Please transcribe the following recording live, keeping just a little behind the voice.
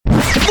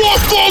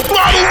Full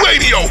Throttle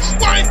Radio.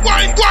 Why?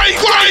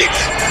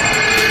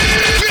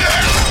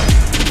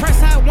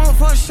 Price I want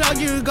for a show,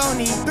 you gon'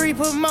 need 3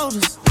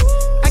 promoters.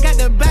 I got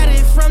the body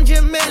from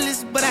Jim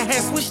Ellis, but I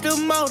had switched the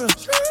motor.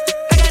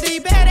 I got these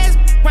badass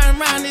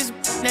round this,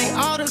 they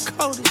all the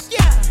coders.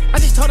 Yeah, I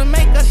just told her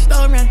make a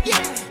story.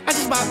 Yeah, I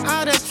just bought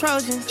all the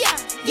Trojans. Yeah.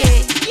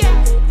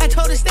 I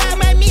told her style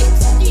my mix.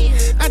 Yeah,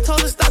 I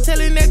told her stop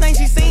telling everything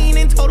she seen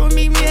and told her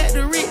meet me at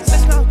the Ritz.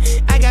 Let's go.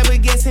 I got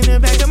baguettes in the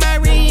back of my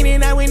ring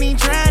and I went in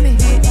trying to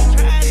hit.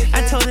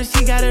 I told her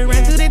she gotta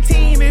run through the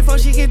team before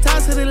she can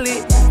talk to the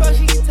lit.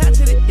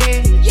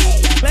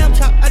 Lamb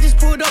chop, I just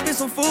pulled up in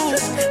some food.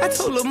 I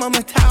told her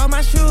mama tie all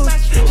my shoes.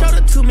 Showed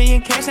her 2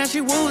 million cash, now she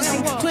woozy.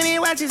 20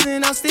 watches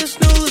and I'm still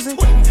snoozing.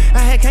 I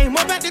had came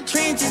up out the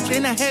trenches,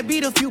 then I had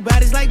beat a few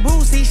bodies like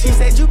Boosie. She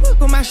said you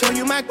book on my show,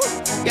 you my group.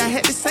 Yeah, I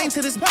had to sing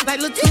to this like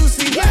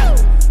Latusi. Yeah,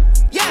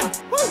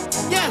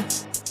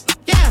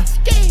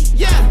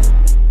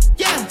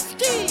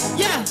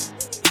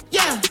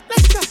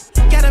 let's go.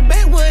 Got a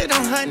backwood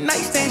on her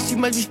nightstand, she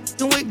must be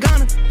f***ing with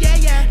Ghana.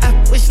 Yeah. I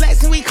with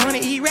slacks and we gonna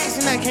eat rats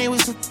and I came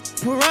with some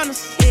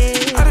piranhas.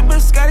 Yeah. Out of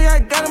biscotti, I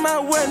got in my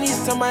well, need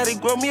somebody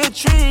grow me a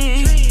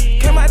tree.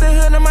 Came out the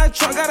hood in my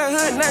trunk, got a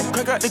hood, now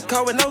crack out the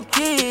car with no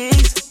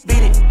keys.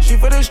 Beat it, she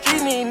for the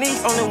street, need.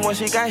 Only one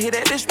she got hit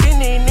at the spin,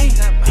 need.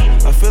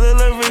 I feel a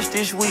little rich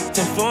this week,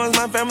 to influence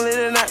my family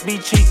to not be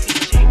cheap.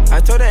 I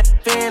told that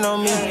fan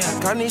on me,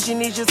 Carney, she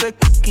needs just a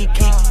key.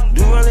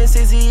 Do rollin'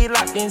 60,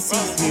 locked in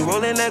seats. Me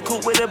rollin' that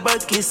coupe with a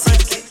bucket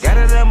seat. Got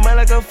it up mud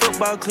like a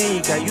football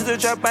clique. I used to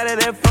drop out of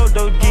that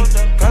photo geek.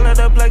 Call it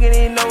up plug and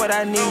he know what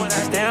I need.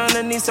 Stay on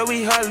the knee so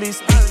we hardly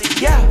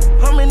speak. Yeah,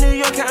 I'm in New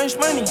York counting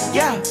money.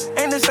 Yeah,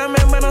 ain't the summer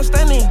but I'm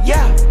stunning.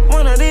 Yeah,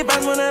 one of these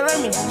boys wanna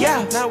love me.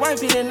 Yeah, now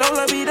wifey didn't know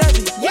love be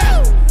dubby.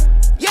 Yeah,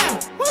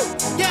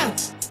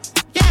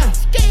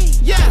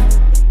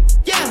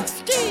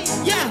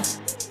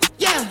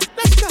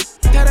 let's go.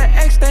 Got an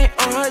X stain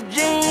on her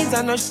jeans,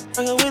 I know she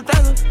fucking with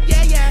others.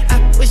 Yeah. I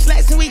with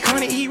slacks and we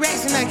gonna eat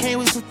rats and I came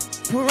with some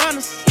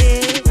piranhas.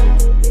 Yeah.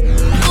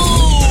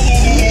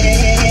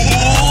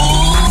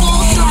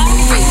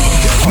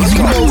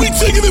 You know we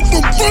taking it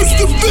from first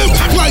to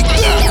fifth like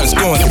that. It's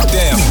going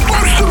down.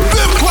 First to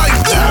fifth like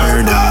that.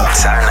 Turn up.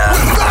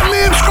 With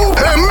Batman Scoop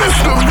and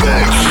Mr.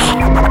 Vince.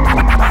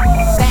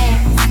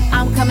 Fast,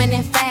 I'm coming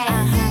in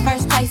fast.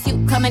 First place, you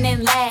coming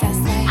in last.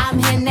 I'm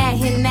hitting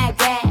that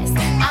gas.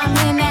 I'm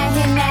hitting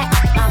that,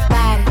 my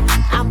body.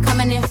 I'm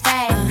coming in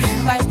fast.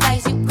 First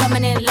place, you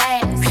coming in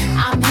last.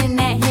 I'm hitting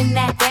that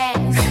gas.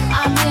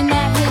 I'm hitting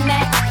that,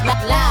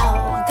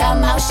 loud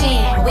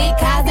commotion. We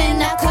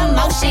causing a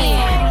commotion.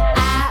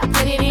 I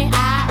put it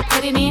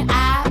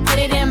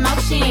in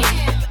motion.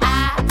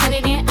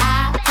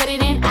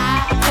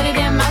 I put it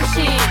in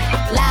motion.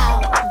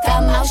 Loud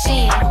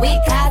commotion. We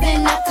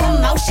causing a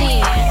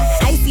commotion.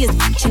 Icy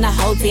as in the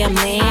whole damn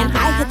land.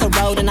 I hit the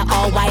road in an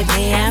all-white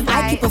van.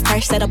 I keep a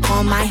fresh set up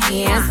on my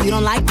hands. You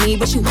don't like me,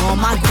 but you on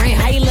my gram.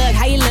 How you look,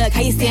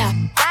 how you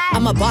stand?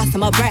 I'm a boss,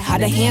 I'm a brat,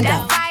 hard to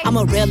handle. I'm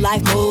a real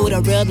life mood,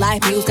 a real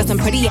life muse. Got some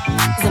pretty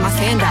ass in my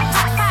sandals.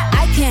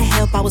 I can't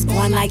help, I was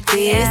born like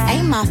this.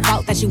 Ain't my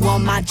fault that you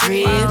want my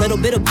drip. Little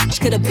bit of bitch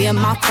could've been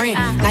my friend.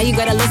 Now you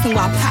gotta listen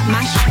while I pop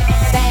my shit.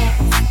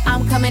 Fast,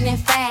 I'm coming in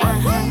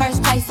fast.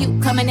 First place, you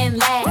coming in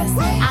last.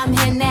 I'm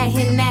hitting that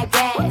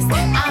gas.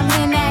 I'm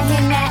hitting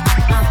that,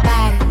 my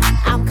body.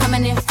 I'm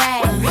coming in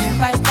fast.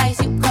 First place,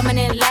 you coming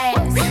in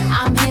last.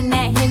 I'm hitting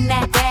that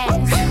gas.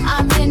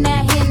 I'm hitting that.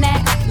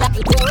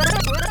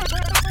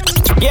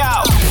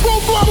 Yo, Full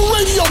Throttle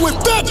Radio with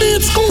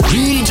Batman Scoop,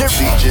 DJ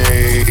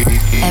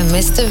and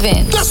Mr.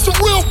 Vince. That's the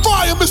real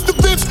fire, Mr.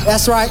 Vince.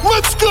 That's right.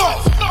 Let's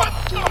go.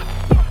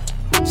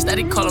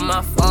 Steady calling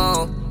my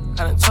phone.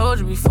 I done told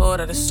you before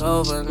that it's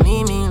over.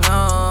 Leave me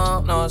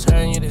alone. No, it's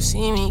hurting you to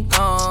see me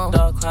gone.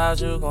 Dark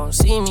clouds, you gon'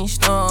 see me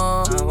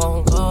storm. I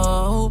won't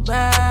go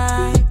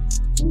back,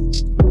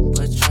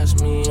 but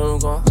trust me, I'm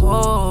gon'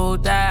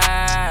 hold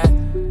that.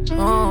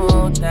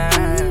 Hold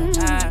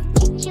that.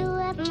 Get you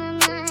up my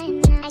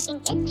mind. I can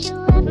get you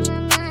up my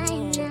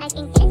mind. I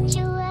can get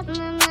you up my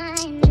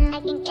mind. I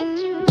can get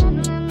you up my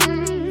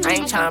mind. I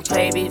ain't tryna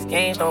play these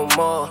games no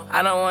more.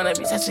 I don't wanna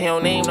be touching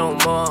your name no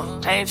more.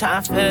 I ain't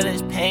tryna feel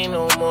this pain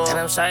no more. And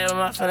I'm sorry but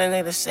my feelings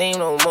ain't the same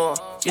no more.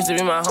 Used to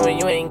be my homie,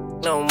 you ain't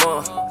no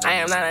more. I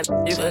am not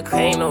a you could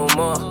claim no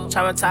more.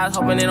 Traumatized,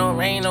 hoping it don't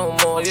rain no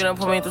more. You done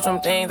put me through some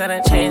things that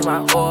done changed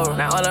my aura.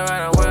 Now all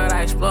around the world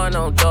I explore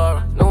no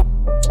Dora. Nope,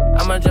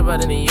 I'm a dripper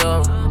than the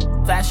Euro.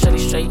 Fast, shorty,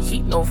 straight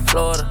heat, no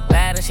Florida.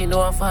 Bad and she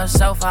doing for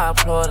herself, I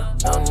applaud her.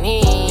 No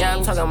need, yeah,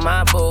 I'm talking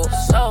my boo.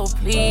 So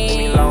please, leave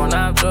me alone,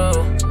 I'm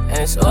through. And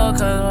it's all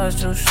cause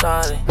what you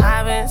started.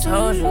 I been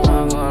told you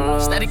I'm gonna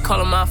lose. Steady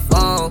calling my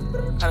phone.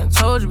 I done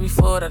told you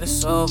before that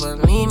it's over.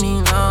 Leave me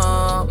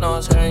alone. No,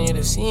 it's hurting you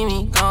to see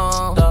me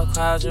gone. Dark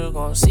clouds, you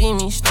gon' see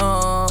me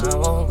storm. I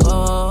won't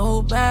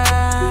go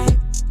back,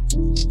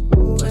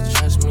 but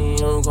trust me,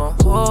 I'm gon'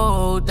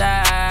 hold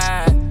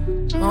that.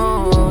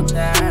 Hold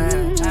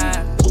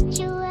that. Get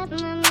you up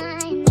my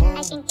mind.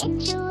 I can get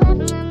you up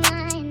my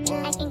mind.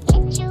 I can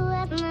get you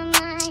up my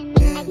mind.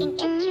 I can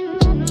get you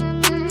off my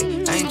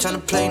mind. I ain't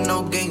tryna play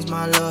no games,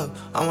 my love.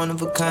 I'm one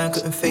of a kind,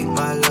 couldn't fake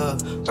my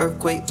love.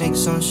 Earthquake makes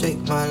sun shake,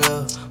 my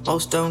love.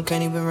 Most of them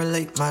can't even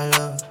relate, my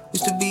love.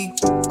 Used to be,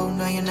 oh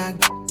now you're not.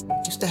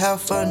 Used to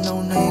have fun,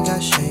 no now you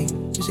got shame.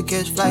 Used to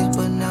catch flights,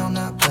 but now I'm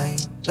not playing.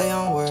 Play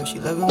on words, she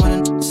love it when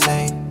it's the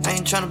same. I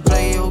ain't tryna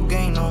play your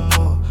game no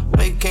more.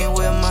 No, you can't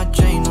wear my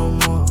chain no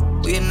more.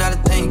 We are not a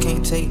thing,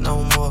 can't take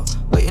no more.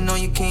 Waiting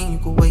on your king, you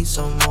can wait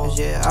some more.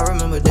 Yeah, I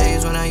remember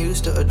days when I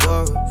used to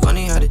adore her.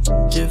 Funny how the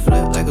just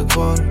flip like a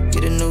quarter.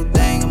 Get a new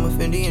thing, I'm a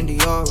Fendi and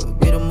Dior.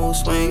 Get a mood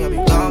swing, I'll be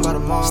gone by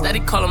tomorrow. Steady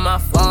calling my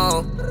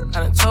phone.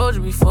 I done told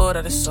you before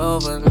that it's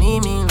over.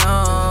 Leave me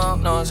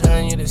alone. No, it's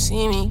hurting you to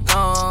see me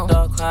gone.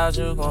 Dark clouds,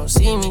 you gon'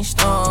 see me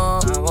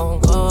storm. I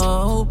won't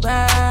go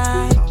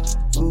back.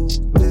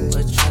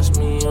 But trust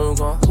me, you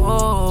gon'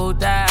 hold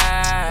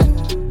that.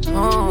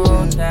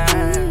 Hold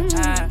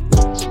that.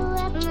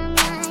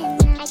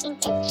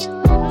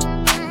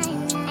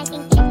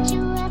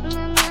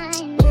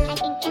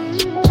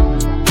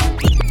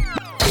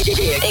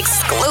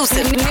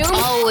 Exclusive.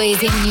 Always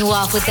hitting you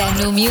off with that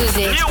new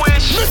music.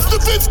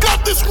 Mr. Vince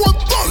got this one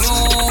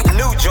first.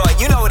 New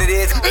joint, you know what it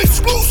is.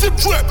 Exclusive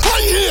trip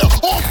right here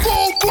on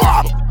Full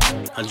Block.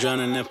 I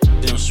drowned in that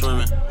damn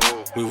swimming.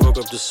 We woke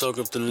up to soak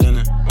up the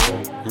linen.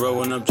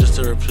 Rolling up just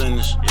to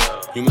replenish.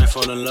 You might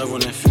fall in love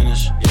when they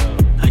finish.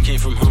 I came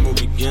from humble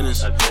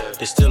beginnings.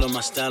 They still on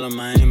my style and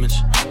my image.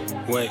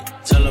 Wait,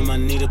 tell them I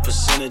need a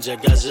percentage. I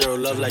got zero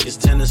love like it's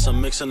tennis. I'm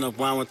mixing up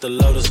wine with the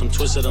lotus. I'm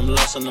twisted, I'm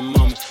lost in the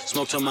moment.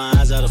 Smoke till my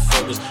eyes out of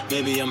focus.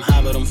 Maybe I'm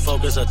high, but I'm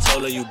focused. I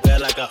told her you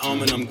bad like I own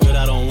it. I'm good,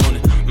 I don't want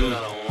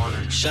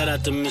it. Shout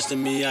out to Mr.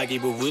 Miyagi,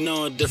 but we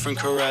know a different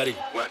karate.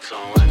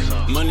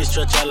 Money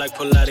stretch out like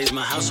Pilates.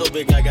 My house so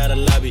big, I got a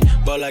lobby.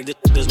 Ball like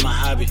this my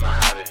hobby.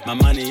 My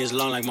money is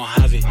long like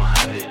Mojave.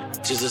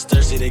 She's just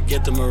thirsty to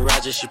get the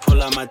mirage. She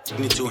pull out my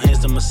need 2 hands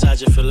to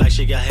massage it. Feel like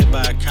she got hit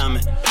by a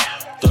comet.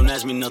 Don't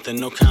ask me nothing,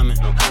 no comment.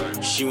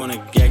 She wanna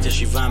gag till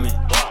she vomit.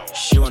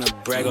 She wanna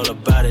brag all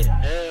about it.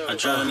 I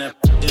drown in that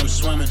damn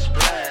swimming.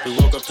 We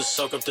woke up to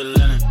soak up the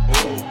linen.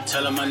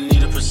 Tell him I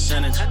need a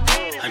percentage.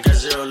 I got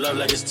zero love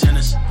like it's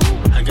tennis.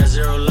 I got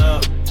zero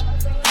love.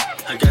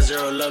 I got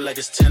zero love like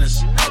it's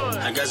tennis.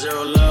 I got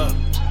zero love.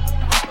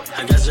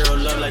 I got zero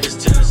love like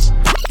it's tennis.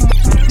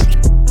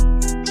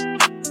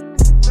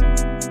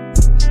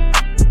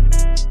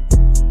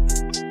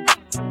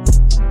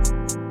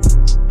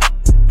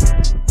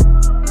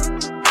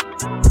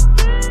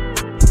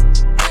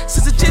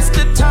 Since I just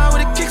got tired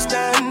with a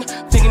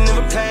kickstand, thinking of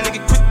a plan to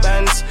get quick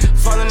bands.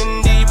 Falling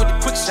in deep with the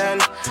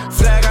quicksand.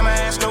 Flag on my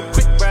ass, no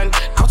quick brand.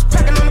 I was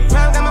packing on the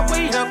pound, got my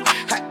weight up.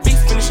 Hot beef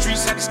in the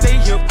streets, had to stay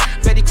up.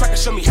 Betty Crocker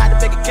show me how to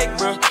bake a cake,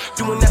 bro.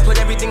 Doing that, put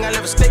everything I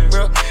love at stake,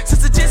 bro.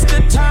 Since I just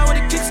got tired with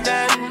a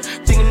kickstand,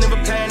 thinking of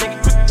a plan to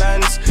get quick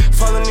bands.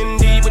 Falling in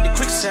deep with the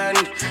quicksand.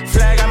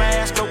 Flag on my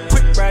ass, no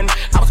quick brand.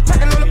 I was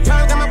packing on the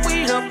pound, got my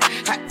weight up.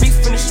 Hot beef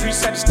in the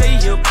streets, had to stay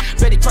up.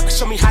 Betty Crocker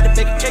show me how to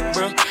bake a cake,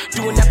 bro.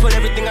 Doing that, put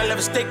everything I love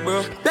at stake,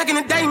 bro. Back in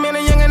the day, man,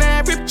 a young and I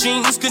had ripped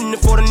jeans. Couldn't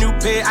afford a new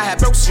pair, I had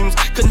broke streams.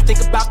 Couldn't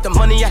think about the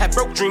money, I had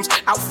broke dreams.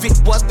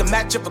 Outfit was the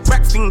match of a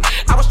crack fiend.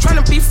 I was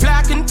trying to be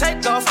fly, couldn't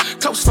take off.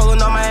 Clothes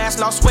falling on my ass,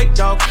 lost weight,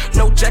 dog.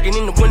 No jacket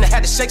in the winter,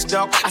 had to shake,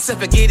 dog. I said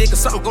forget it, cause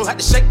something gon' have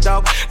to shake,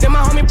 dog. Then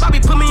my homie Bobby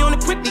put me on a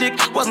quick lick.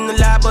 Wasn't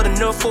alive, but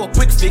enough for a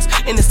quick fix.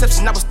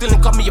 Interception, I was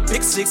stealing, caught me a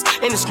pick 6.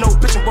 In the snow,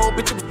 pitch and roll,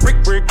 bitch, it was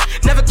brick.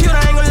 Never killed,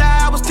 I ain't gon'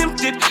 lie, I was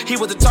tempted. He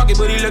was a target,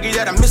 but he lucky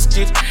that I missed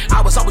it.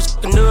 I was always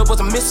fucking up, was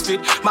a misfit.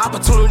 My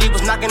opportunity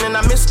was knocking and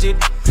I missed it.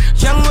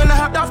 Young when I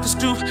hopped off the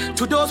stoop.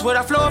 2 doors where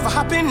I floor if I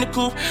hop in the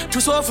coupe.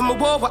 2 swords from a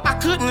war where I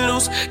couldn't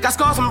lose. Got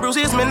scars and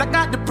bruises, man, I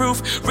got the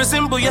proof.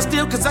 Resemble you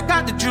still, cause I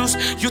got the juice.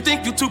 You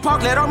think you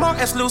Tupac, let all my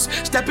ass loose.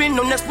 Step in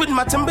no nest with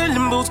my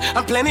Timberland boots.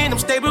 I'm planning, I'm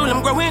stable,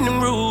 I'm growing in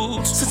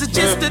roots. Since it's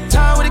just the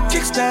time with a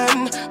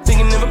kickstand,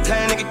 thinking of a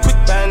plan to get quick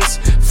bands.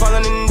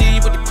 Falling in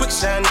deep with the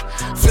quicksand.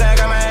 Flag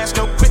on my ass,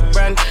 no quick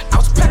brand. I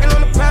was packing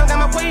on the pound, got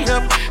my weight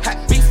up. Hot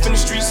beef in the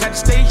streets, had to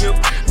stay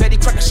up. Betty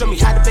Crocker show me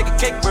how to bake a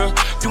cake, bro.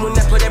 Doing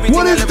that, put everything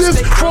What I is love this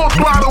steak, bro. Full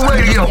Block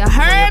Radio? You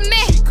heard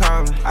me? She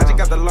callin'. I just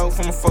got the low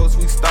from the folks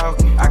we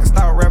stalkin'. I can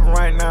start rapping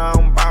right now,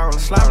 I'm ballin'.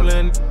 Slap a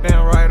little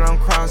damn right on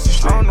cross the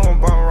street. I don't know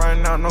about right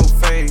now, no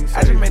phase.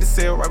 I just made a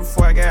sale right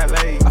before I got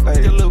laid. I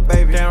fucked your little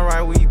baby, damn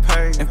right we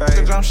paid. And fuck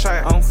the jump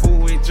shot, I don't fool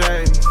with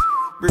Jay.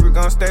 We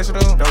gon' stash it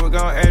up, though we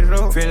gon' add it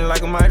up. Feeling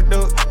like a mighty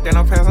duck, then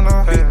I'm passing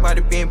off. Big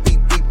body being beat,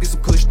 it's a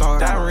push star.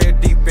 Down real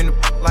deep in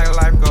the like a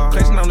lifeguard.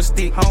 Clutching on the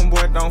stick,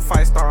 homeboy don't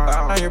fight star.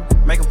 Now you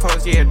make a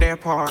pose, yeah, that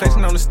part.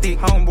 Clutching on the stick,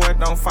 homeboy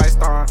don't fight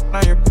star.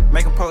 Now you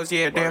make a pose,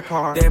 yeah, that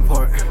part. That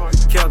part,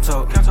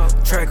 Kelto,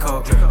 track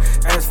hole,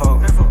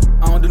 asphalt.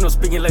 I don't do no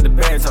speaking like the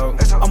bad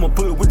talk. I'ma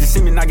pull it with the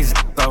semen, knock his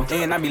off.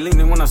 And I be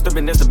leaning when I'm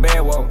stepping, that's the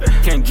bad walk.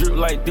 Can't drip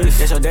like this,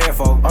 that's your dad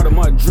fault. All the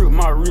mud drip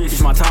my wrist,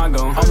 it's my time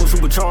gone. I'ma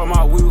supercharge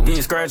my wheel,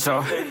 getting scratch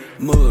off.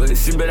 Mud,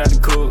 she bet out the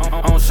cook.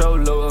 I don't show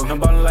love, I'm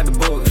ballin' like the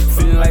books.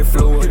 Feeling like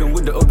Floyd, hit 'em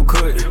with the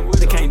uppercut.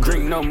 They can't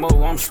drink no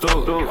more, I'm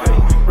stuck.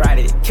 Ride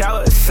it,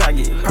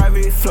 Kawasaki,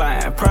 private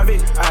flying,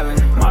 private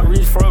island. My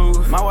wrist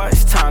froze, my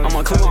watch time. I'm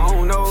a clean, I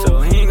don't know.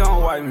 So he ain't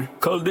moving.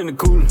 Colder than the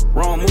cooler,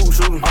 wrong move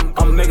shooting.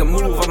 I'ma make a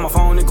move off my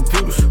phone and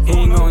computers. He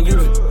ain't gon'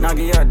 use it, knock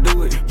it out,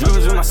 do it.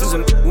 Drugs with my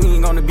sister, we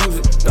ain't gon' abuse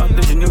it. Thought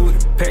that you knew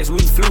it, past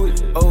week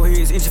fluid. Oh,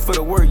 here's itching for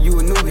the work, you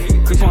a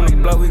newbie. Click on the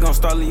block, we gon'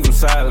 start leaving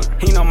silent.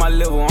 He know my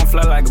level, I'm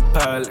fly like a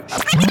pilot.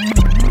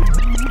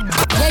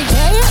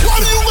 Why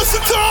do you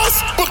listen to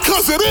us?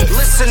 Because it is.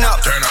 Listen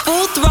up. Turn up.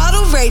 Full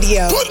Throttle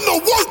Radio. Putting the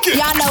work in.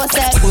 Y'all know what's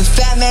up. With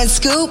Fat Man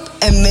Scoop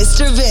and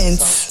Mr.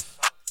 Vince.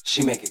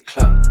 She make it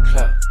clap,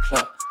 clap,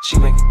 clap. She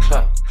make it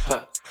clap,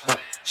 clap, clap.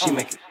 She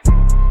make it.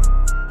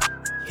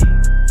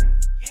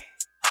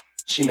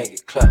 She make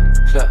it clap,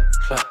 clap,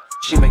 clap.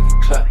 She make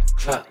it clap,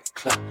 clap,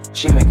 clap.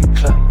 She make it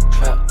clap,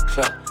 clap,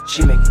 clap.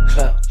 She make it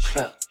clap,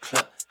 clap,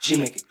 clap. She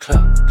make it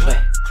clap,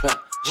 clap, clap.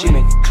 She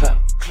make it clap,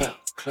 clap,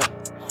 clap.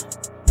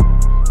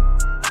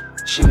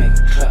 She make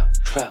it clap,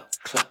 clap,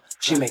 clap.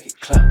 She make it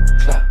clap,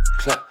 clap,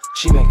 clap.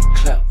 She make it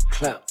clap,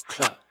 clap,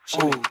 clap.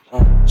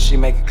 She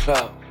make it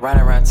clap.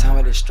 Riding around town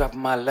with this strap on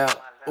my lap.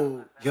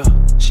 Ooh, yeah.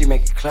 She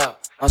make it clap.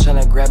 I'm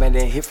tryna grab it,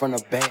 then hit from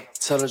the back.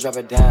 Tell her drop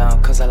it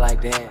down, cause I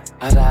like that.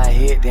 After I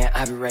hit, then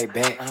I be right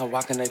back. I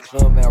walk in the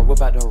club and I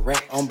whip out the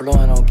rack. I'm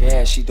blowing on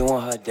gas, she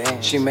doing her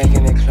dance. She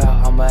making it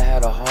clap, I'ma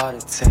have a heart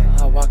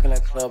attack. I walk in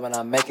the club and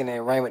I'm making it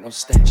rain with no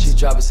stacks. She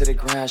drop it to the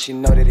ground, she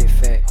know that it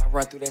fat. I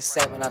run through that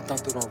sack when I thump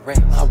through them racks.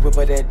 I whip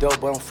her that dope,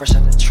 but I'm fresh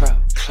out the trap.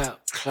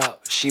 Clap, clap,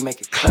 she make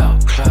it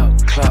clap, clap,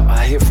 clap.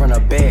 I hit from the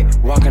back,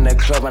 walk in the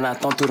club and I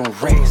thump through them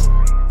racks.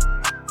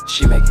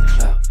 She make it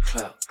clap,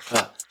 clap,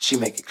 clap. She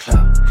make it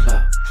clap,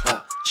 clap,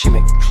 clap. She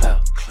make it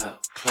clap,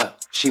 clap, clap.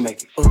 She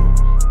make it ooh.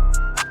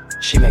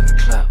 She make it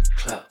clap,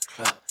 clap,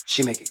 clap.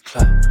 She make it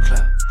clap,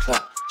 clap,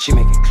 clap. She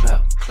make it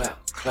clap,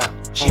 clap, clap.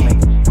 She make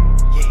it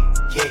yeah,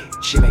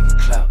 yeah. She make it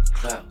clap,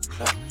 clap,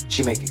 clap.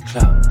 She make it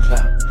clap,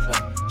 clap,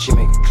 clap. She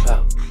make it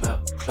clap,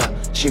 clap,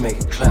 clap. She make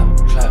it clap,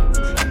 clap,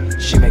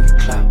 clap. She make it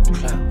clap,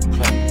 clap,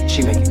 clap.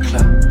 She make it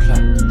clap,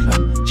 clap,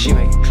 clap. She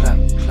make it clap,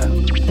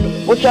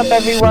 clap. What's up,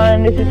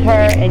 everyone? This is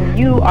her, and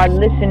you are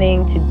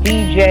listening to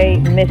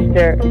DJ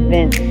Mr.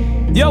 Vince.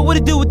 Yo, what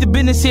it do with the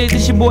business is?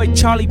 It's your boy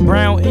Charlie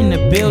Brown in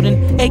the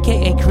building,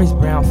 aka Chris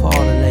Brown for all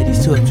the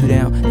ladies. 2 up, 2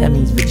 down. That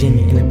means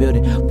Virginia in the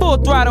building. Full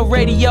Throttle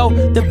Radio,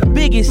 the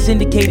biggest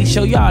syndicated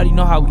show. Y'all already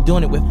know how we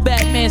doing it with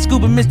Fat Man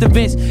Scoop and Mr.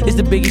 Vince. It's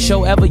the biggest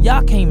show ever.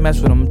 Y'all can't mess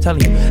with them, I'm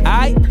telling you.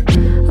 Alright?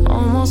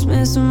 Almost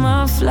missing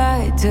my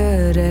flight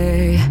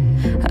today.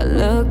 I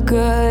look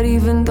good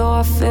even though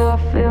I feel.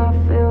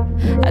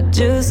 I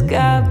just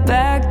got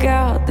back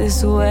out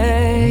this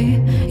way.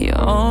 You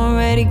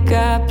already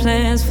got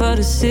plans for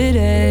the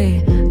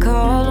city.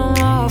 Call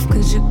them off,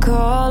 cause you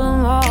call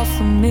them off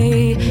for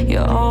me.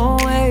 You're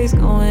always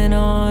going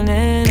on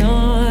and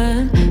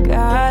on.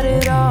 Got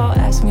it all,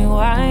 ask me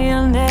why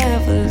I'll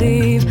never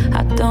leave.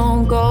 I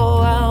don't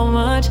go out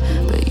much,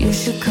 but you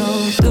should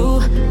come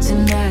through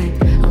tonight.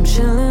 I'm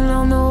chillin'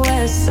 on the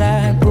west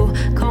side, boo.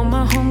 Call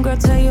my homegirl,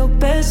 tell your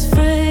best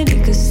friend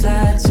you can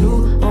slide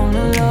too. On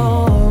the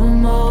low,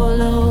 remote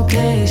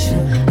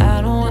location.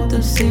 I don't want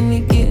them see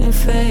me getting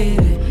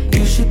faded.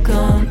 You should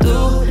come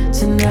through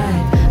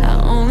tonight.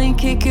 I only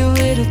kick it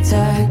with a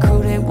tight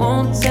crew. They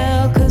won't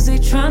tell cause they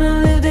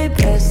tryna live their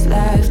best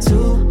life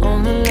too.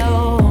 On the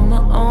low, on my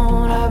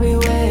own, I'll be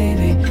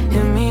waiting.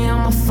 Hit me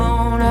on my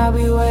phone, I'll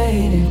be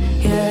waiting.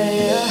 Yeah,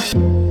 yeah.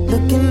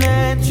 Looking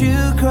at you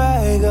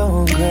cry,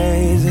 going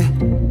crazy.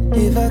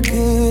 If I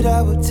could,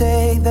 I would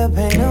take the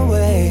pain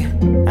away.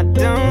 I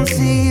don't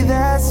see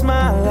that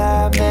smile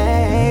I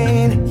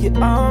made. You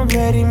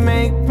already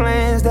make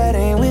plans that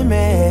ain't with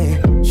me.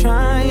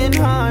 Trying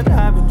hard,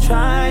 I've been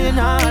trying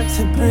hard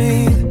to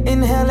breathe.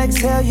 Inhale,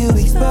 exhale, you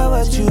expel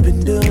what you've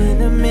been doing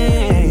to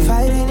me.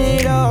 Fighting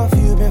it off,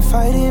 you've been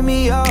fighting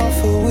me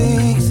off for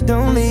weeks.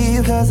 Don't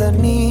leave cause I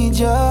need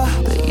you.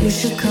 But you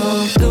should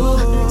come through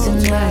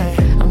tonight.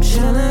 I'm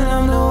chillin'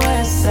 on the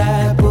west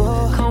side,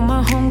 boo. Call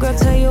my homegirl,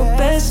 tell your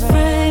best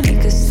friend you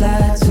can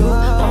slide to.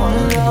 On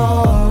a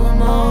low,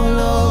 remote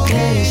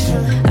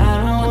location.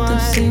 I don't want them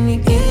see me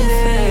getting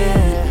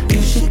fed.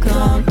 You should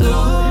come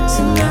through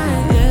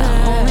tonight.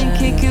 I only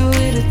kick you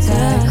with a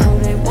tag.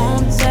 They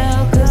won't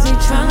tell cause they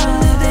tryna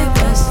live their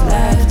best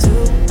life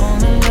too. On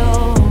the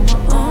low, on my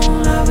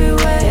own, I'll be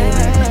waiting.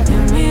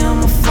 Hit me on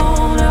my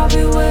phone, I'll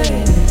be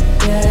waiting.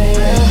 Yeah,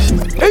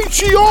 yeah.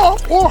 H.E.R.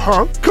 or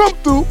Her, Come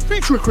Through,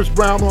 featuring Chris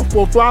Brown on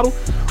Full Throttle.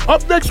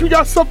 Up next, we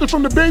got something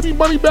from the Baby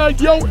Moneybag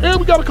Yo, and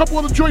we got a couple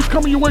other joints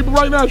coming your way, but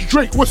right now it's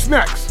Drake. What's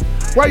next?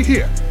 Right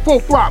here,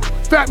 Full Throttle,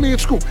 Fat Man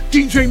Scoop,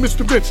 DJ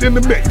Mr. Vince in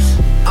the mix.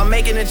 I'm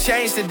making a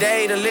change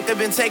today. The liquor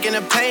been taking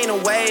the pain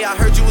away. I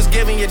heard you was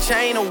giving your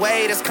chain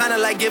away. That's kinda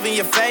like giving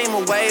your fame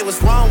away.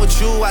 What's wrong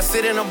with you? I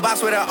sit in a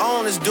box where the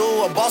owners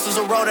do. A boss is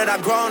a role that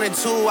I've grown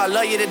into. I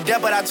love you to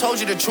death, but I told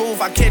you the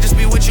truth. I can't just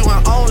be with you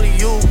and only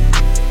you.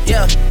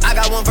 Yeah, I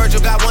got one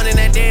Virgil, got one, and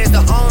that there is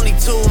the only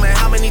two, man.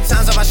 How many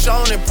times have I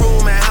shown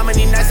improvement? How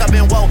many nights I've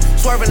been woke,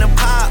 swerving the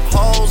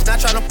potholes, not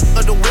trying to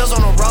put the wheels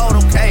on the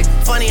road, okay?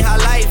 Funny how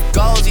life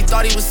goes, he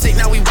thought he was sick,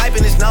 now we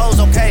wiping his nose,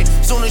 okay?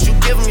 Soon as you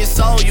give him your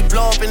soul, you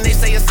blow up and they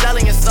say you're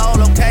selling your soul,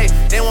 okay?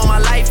 They want my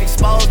life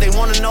exposed, they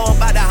wanna know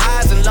about the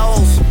highs and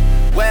lows.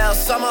 Well,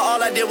 summer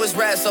was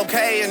rest,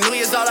 okay? And New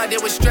Year's all I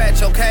did was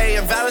stretch, okay?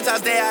 And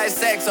Valentine's Day I had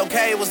sex,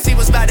 okay? We'll see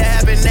what's about to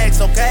happen next,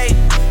 okay?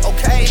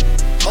 Okay,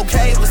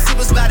 okay, we'll see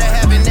what's about to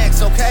happen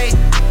next, okay?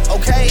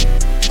 Okay,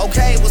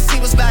 okay, we'll see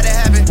what's about to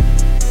happen.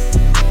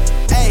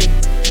 Hey,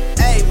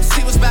 hey, we'll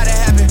see what's about to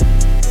happen.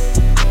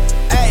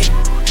 Hey,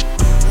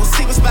 we'll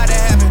see what's about to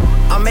happen.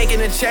 I'm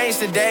making a change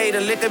today. The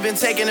liquor been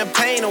taking the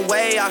pain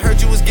away. I heard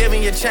you was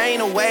giving your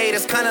chain away.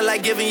 That's kinda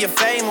like giving your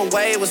fame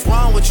away. What's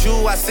wrong with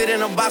you? I sit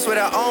in a box where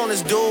the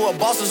owners do. A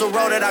boss is a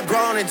road that I've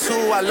grown into.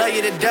 I love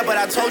you to death, but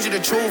I told you the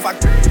truth.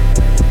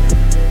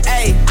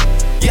 Hey,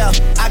 yeah,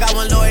 I got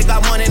one lawyer,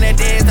 got one in that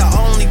day, it's the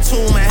only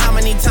two, man. How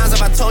many times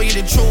have I told you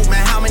the truth,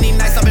 man? How many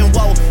nights I've been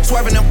woke,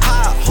 swerving them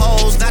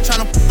potholes, not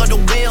trying to fuck up the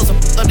wheels or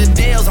fuck up the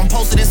deals. I'm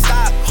posted in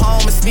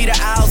Stockholm, it's me, the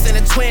Owls, and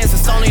the twins,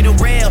 it's only the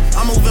real.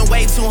 I'm moving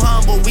way too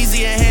humble,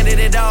 Weezy and handed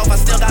it off, I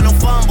still got no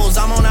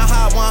fumbles. I'm on a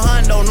hot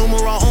 100,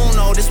 numero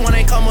uno, this one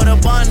ain't come with a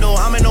bundle.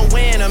 I'm in the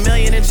win, $1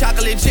 million in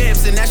chocolate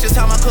chips, and that's just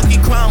how my cookie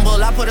crumble.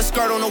 I put a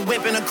skirt on a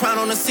whip and a crown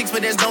on a 6,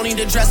 but there's no need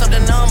to dress up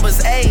the numbers,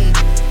 ayy,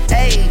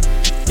 ayy.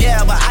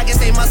 Yeah, but I guess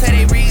they must have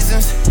their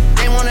reasons.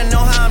 They wanna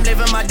know how I'm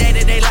living my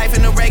day-to-day life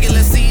in the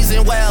regular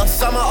season. Well,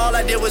 summer all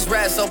I did was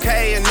rest,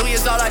 okay? And New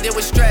Year's all I did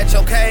was stretch,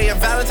 okay? And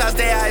Valentine's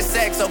Day I had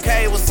sex,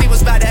 okay? We'll see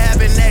what's about to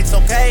happen next,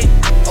 okay?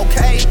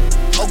 Okay,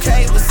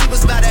 okay, we'll see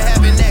what's about to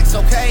happen next,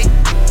 okay?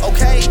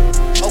 Okay,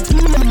 okay.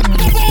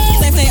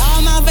 They play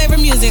all my favorite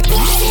music.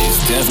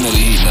 It's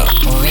definitely heating up.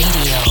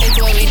 Radio.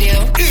 It's what we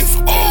do. It's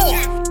on.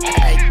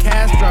 Hey,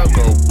 Castro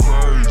go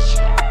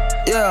crazy.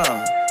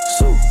 Yeah,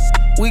 so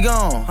we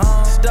gone.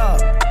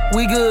 Stop,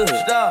 we good.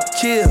 Stop,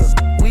 chill,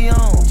 we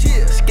on.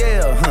 Chill.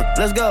 Scale,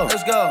 let's go.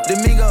 Let's go.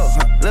 Domingo,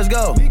 let's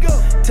go.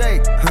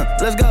 Take,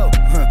 let's go.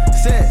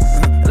 Set,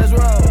 let's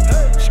roll.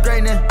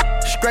 Straightening,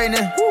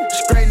 straightening,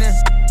 straightening.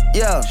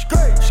 Yeah,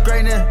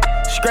 straightening,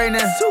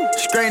 straightening,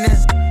 straightening.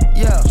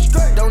 Yeah,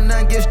 don't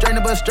nothing get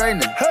straightening but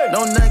straightening.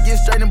 Don't nothing get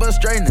straightening but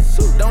straightening.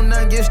 Don't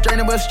nothing get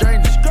straightening but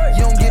straightening.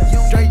 You don't get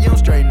straight, you don't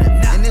straighten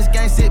it. In this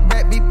game, sit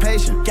back, be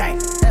patient.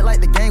 Act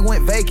like the game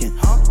went vacant.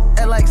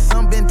 Act like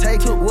some been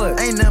taken. What?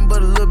 Ain't nothing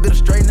but a little bit of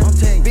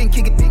straightening. Been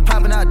kicking, been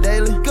popping out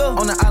daily.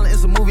 On the island,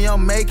 it's a movie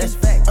I'm making.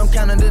 I'm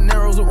counting the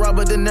Neros with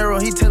Robert De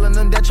Niro. He telling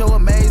them that you're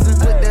amazing.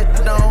 Put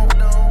that on.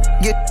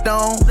 Get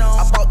on.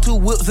 I bought 2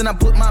 whips and I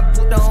put my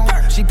boot on.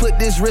 She put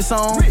this wrist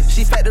on.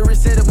 She factory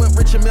said it went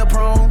rich and meal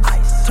prone.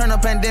 Turn a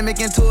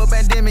pandemic into a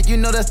pandemic. You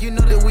know that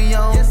we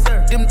on. Yes,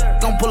 sir. Them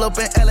gon' pull up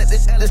and L at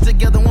this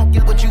together. Won't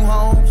get what you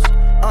homes.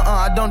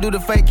 I don't do the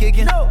fake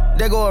kicking. No.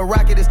 There go a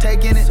rocket, it's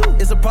taking it.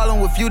 It's a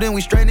problem with you, then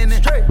we straightening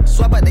it.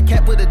 Swap out the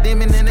cap, put a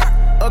demon in it.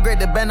 Upgrade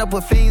the band up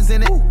with fiends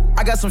in it.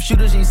 I got some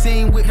shooters you ain't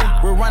seen with me.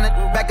 We're running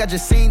back, I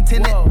just seen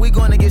tenant. We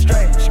gonna get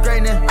straight.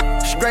 Straightening,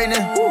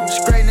 straightening,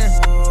 straightening.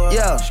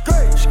 Yeah,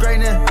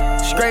 straightening,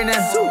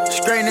 straightening,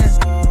 straightening.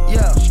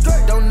 Yeah,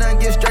 don't nothing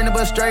get straightening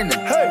but straightening.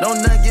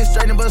 Don't nothing get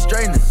straightening but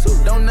straightening.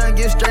 Don't nothing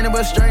get straightening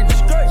but straightening.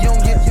 You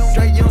don't get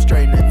straight, you don't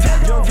straighten it.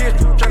 You don't get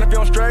straightening if you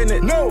don't straighten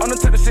it. No, I'm the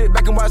type to sit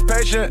back and watch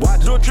patient.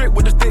 Do a trick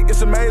with the stick,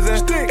 it's amazing.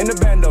 In the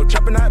bando,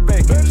 chopping out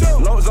bacon.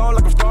 Loads on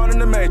like I'm starring in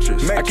the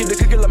Matrix. I keep the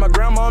cookie like my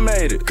grandma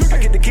made it. I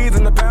get the keys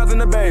and the pounds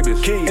and the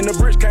babies. In the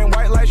bridge came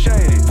white like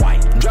shady.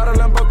 Drive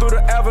the Lambo through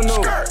the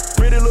avenue.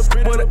 Pretty little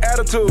pretty with an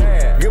attitude.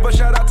 Give a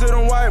shout out to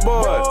them white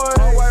boys.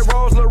 All white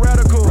rolls look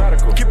radical.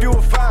 Keep you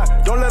a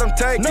 5, don't let them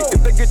take it.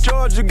 If they get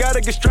charged, you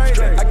gotta get straight.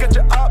 I got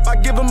your op, I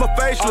give them a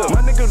facelift.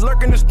 My niggas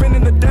lurking and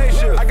spinning the day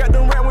shift. I got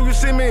them rap when you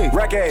see me.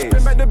 Rack A's.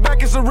 Spin back to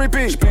back, it's a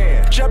repeat.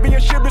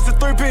 Championship, it's a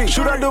 3-piece.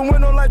 Shoot out the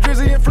window like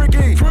Drizzy and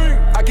Freaky.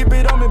 I keep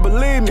it on me,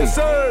 believe me. Yes,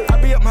 sir.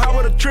 I be up high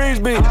where the trees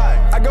be.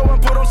 I go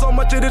and put on so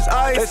much of this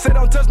ice. They say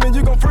don't touch me,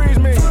 you gon' freeze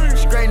me.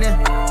 Straightening,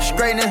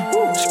 straightening,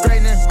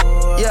 straightening.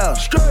 Yeah,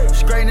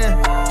 straightening,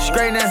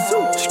 straightening,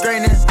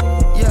 straightening.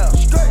 Yeah,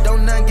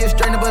 don't nothing get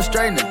straightening but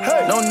straightening.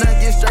 Don't nothing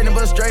get straightening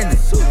but straightening.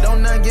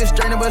 Don't nothing get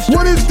straightening but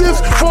straightening. What is this?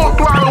 Full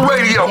Throttle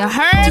Radio. You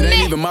heard It me?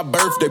 ain't even my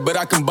birthday, but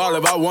I can ball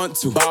if I want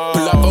to. Pull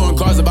up on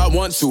cars if I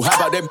want to. How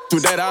about that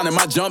with that on in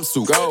my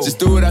jumpsuit? Just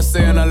do what I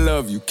say and I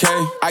love you,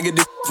 okay? I get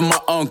this from my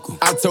uncle.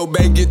 I told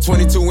Bay get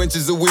 22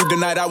 inches of weed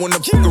tonight. I want to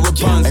fuck a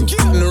Rapunzel. And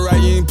getting the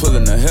right, you ain't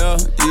pulling the hell,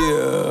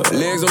 yeah.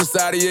 Legs on the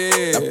side of your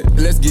head.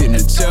 Let's get in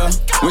the chair.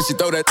 When she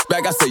throw that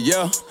back, I say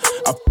yeah.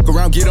 I fuck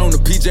around, get on the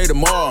PJ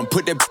tomorrow and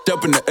put that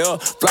up in the L.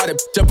 Fly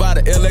that up out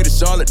of LA to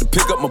Charlotte to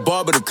pick up my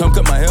barber to come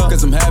cut my hair.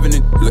 Cause I'm having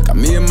it. Look at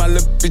me in my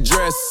little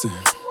dress.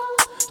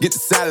 Get the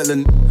salad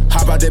and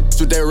hop out that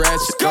with that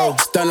ratchet. Go.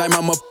 Stun like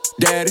my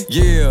daddy.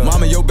 Yeah.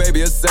 Mama, your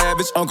baby a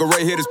savage. Uncle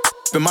Ray hit his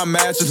in my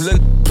mattress. Let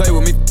play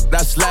with me.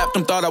 I slapped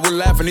him, thought I was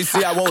laughing. He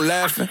see I won't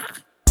laughing.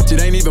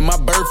 It ain't even my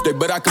birthday,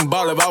 but I can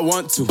ball if I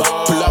want to. Pull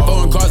up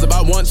on cars if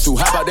I want to.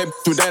 How about that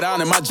with that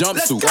on in my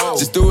jumpsuit?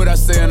 Just do what I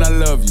say and I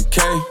love you,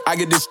 okay? I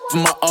get this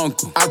from my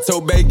uncle. I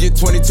told Bay get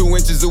 22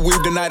 inches of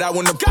weed tonight. I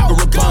want to fuck a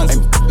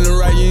Rapunzel. Ain't the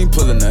right, you ain't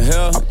pulling the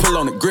hell. I pull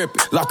on it, grip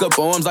it. Lock up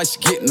her arms like she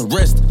getting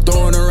arrested.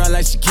 Throwing her around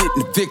like she getting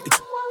evicted.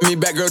 Me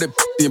back girl that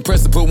The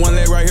impressor, put one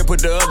leg right here, put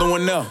the other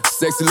one up.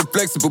 Sexily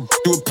flexible,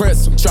 you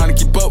impress them. Trying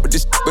to keep up with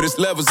this, but it's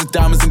levels of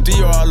diamonds and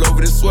Dior all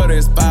over this sweater.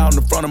 It's fire on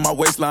the front of my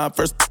waistline.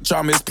 First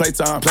charm is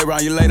playtime. Play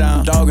around, you lay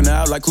down. Dogging her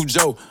out like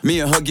Cujo.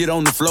 Me and her get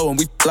on the floor and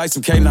we like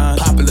some K9.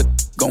 Popular,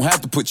 gon' have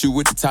to put you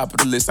at the top of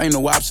the list. Ain't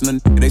no option,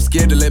 they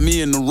scared to let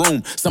me in the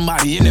room.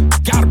 Somebody in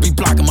it gotta be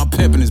blocking my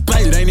pimpin'.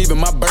 It ain't even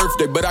my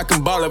birthday, but I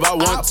can ball if I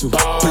want to.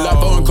 Pull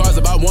out foreign cars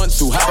if I want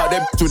to. How about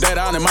that with that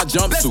on in my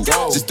jumpsuit?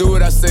 Just do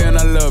what I say and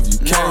I love you,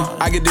 okay?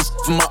 I get this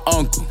from my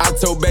uncle. I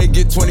told Bay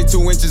get 22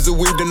 inches of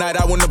weed tonight.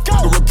 I wanna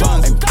fuck a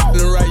Rapunzel. Ain't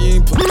the right, you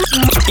ain't put.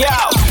 Yo!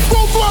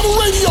 Full Throttle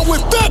Radio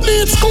with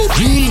Fatman Scoop.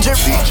 DJ.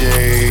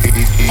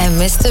 And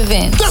Mr.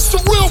 Vince. That's the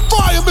real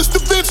fire, Mr.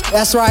 Vince.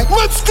 That's right.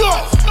 Let's go!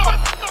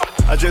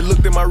 I just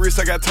looked at my wrist,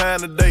 I got time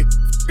today.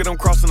 F*** it, I'm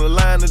crossing the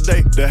line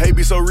today. The hate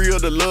be so real,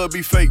 the love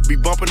be fake. Be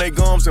bumping they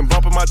gums and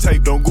bumping my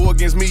tape. Don't go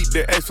against me,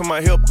 they ask for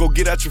my help. Go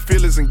get out your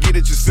feelings and get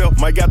it yourself.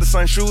 Might got the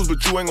same shoes,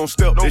 but you ain't gon'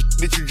 step. Nope.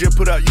 That you just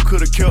put out, you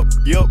could've kept.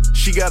 Yup,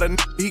 she got a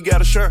he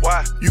got a shirt.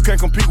 Why? You can't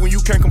compete when you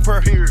can't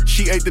compare. Here.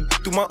 She ate the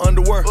through my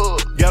underwear.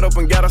 Got up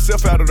and got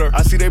herself out of there.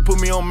 I see they put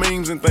me on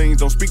memes and things.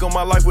 Don't speak on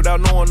my life without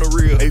knowing the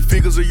real. 8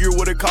 figures a year,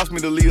 what it cost me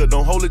to live.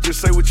 Don't hold it,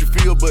 just say what you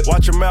feel. But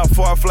watch your mouth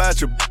before I fly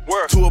at your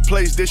to a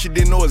place that she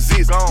didn't know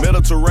exists.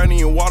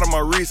 Mediterranean water my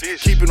wrist.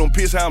 Keep it on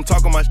piss how I'm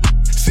talking my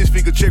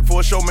 6-figure check for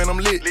a show, man, I'm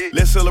lit.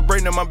 Let's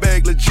celebrate, now my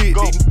bag legit.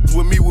 These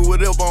with me with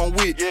whatever I'm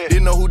with.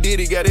 Didn't know who did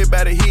it, got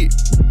everybody hit.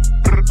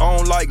 I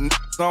don't like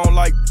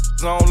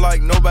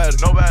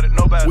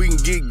nobody. We can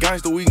get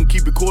gangster, we can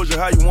keep it cordial.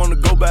 How you wanna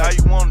go back? How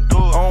you wanna do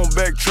it? I don't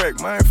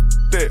backtrack, man.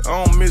 That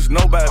I don't miss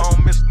nobody. I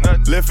don't miss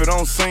nothing. Left it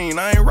on scene,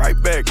 I ain't right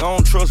back. I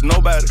don't trust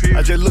nobody. Period.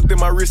 I just looked at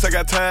my wrist, I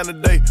got time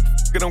today.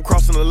 F*** it, I'm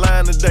crossing the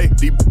line today.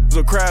 These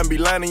will cry and be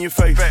lying in your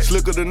face. Fact.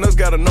 Slicker than us,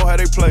 gotta know how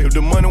they play. If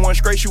the money wasn't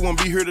straight, she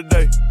wouldn't be here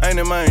today. Ain't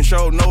in my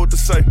show, know what to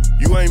say.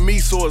 You ain't me,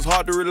 so it's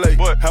hard to relate.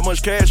 But how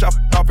much cash I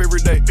off every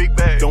day? Big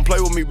bag. Don't play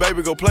with me,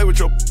 baby, go play with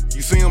your.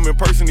 You see him in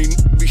person, he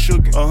be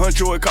shookin'. A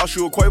huncho, it cost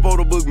you a Quavo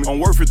to book me. I'm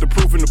worth it, the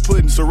proof in the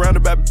pudding.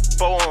 Surrounded by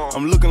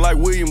I'm looking like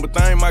William, but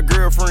they ain't my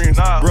girlfriends.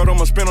 Nah. Bro,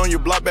 I'ma spin on your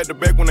block back to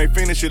back when they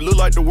finish. It look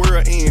like the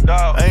world end.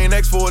 Dog. I ain't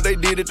asked for it, they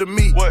did it to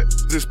me. What?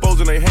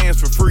 Disposing their hands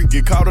for free.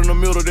 Get caught in the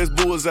middle, that's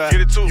bullseye.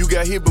 Get it too. You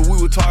got hit, but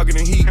we were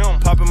targeting heat.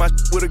 Popping my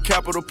with a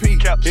capital P.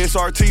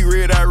 SRT,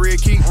 red eye,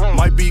 red key.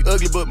 Might be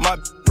ugly, but my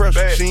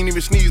pressure. She ain't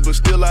even sneeze, but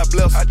still I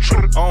bless her. I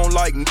don't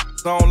like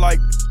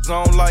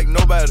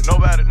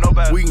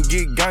nobody. We can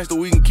get gangster,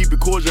 we can keep it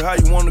cordial. How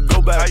you wanna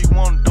go back? How you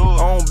wanna do it?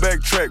 I don't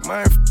backtrack,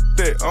 man.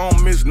 That I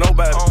don't miss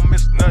nobody. I don't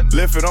miss nothing.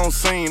 Left it on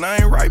scene, I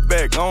ain't right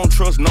back. I don't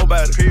trust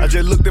nobody. Period. I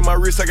just looked at my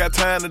wrist, I got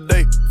time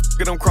today. F***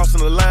 it, I'm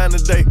crossing the line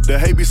today. The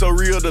hate be so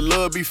real, the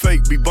love be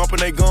fake. Be bumping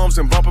they gums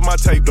and bumping my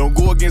tape. Don't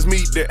go against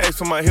me, they ask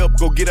for my help.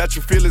 Go get out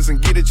your feelings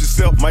and get it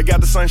yourself. Might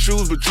got the same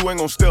shoes, but you ain't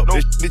gon' step.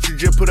 Nope. That you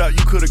just put out,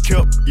 you could've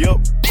kept. Yup.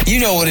 You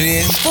know what it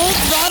is. Full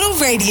Throttle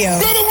Radio.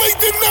 Better late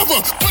than never,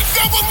 but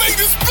never late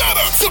is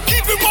better. So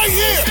keep it right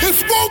here.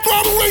 It's Full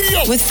Throttle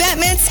Radio. With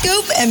Fatman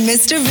Scoop and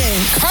Mr.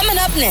 Vince. Coming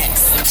up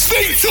next.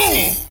 Stay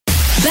tuned.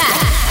 Back.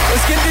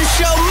 Let's get this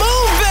show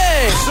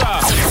moving.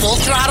 Full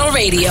Throttle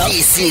Radio.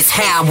 This is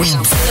how we do.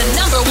 The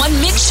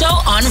 #1 mix show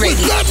on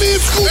radio. Fatman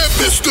Scoop and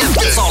Mr.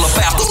 Vince. It's all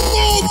about the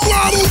Full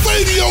Throttle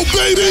Radio,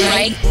 baby.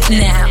 Right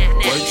now.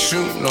 What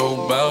you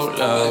know about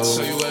love? I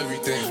tell you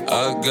everything.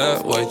 I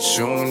got what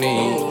you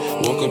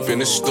need. Woke up in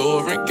the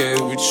store and get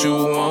what you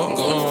want.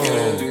 Go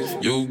get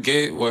it. You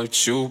get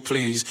what you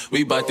please.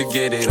 We bout to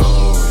get it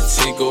on.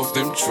 Take off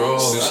them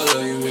drawers.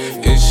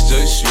 It's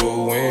just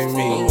you and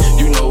me.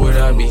 You know what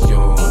I be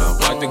on. I'm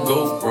about to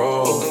go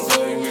raw.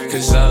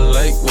 Cause I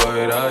like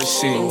what I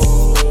see.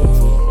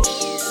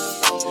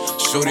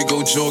 Shorty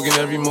go jogging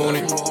every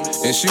morning,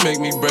 and she make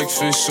me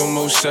breakfast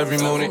almost every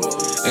morning.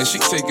 And she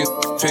take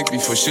a pic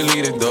before she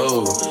leave the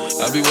door.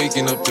 I be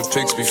waking up the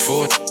pics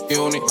before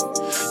on it.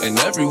 And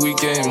every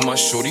weekend my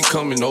shorty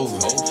coming over.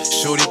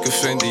 Shorty can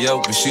fend the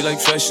out, but she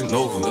like Fashion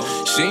Nova.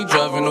 She ain't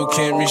driving no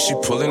Camry, she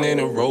pulling in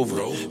a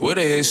Rover. With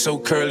her hair so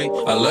curly,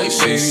 I like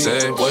she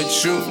said,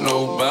 what you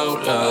know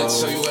about love? I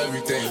tell you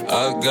everything.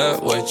 I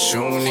got what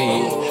you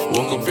need.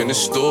 Woke up in the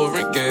store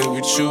and get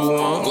what you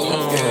want.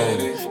 Get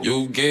it.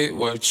 You get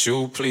what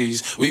you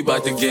please. We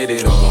bout to get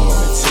it on.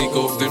 Take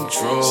off them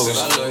drawers.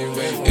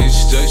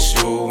 It's just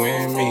you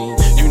and me.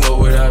 You know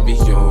what I be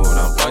on.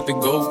 I'm about to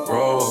go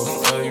raw.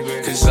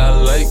 Cause I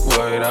like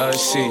what I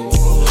see.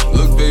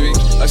 Look, baby,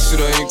 I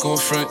said I ain't gon'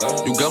 front.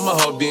 You got my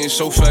heart beating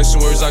so fast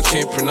in words I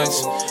can't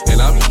pronounce.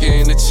 And I be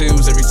getting the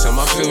chills every time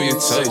I feel your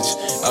touch.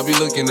 I be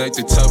looking at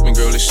the top and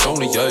girl, it's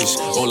only ice.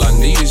 All I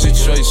need is a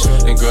choice.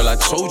 And girl, I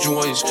told you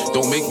once,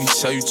 don't make me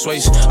tell you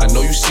twice. I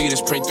know you see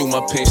this print through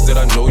my pants that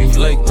I know you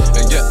like.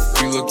 And yeah,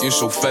 you looking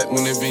so fat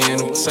when it be in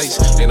them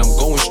tights. And I'm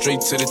going straight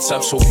to the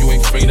top, so hope you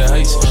ain't afraid of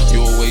heights.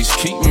 You always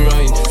keep me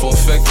right, for a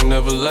fact you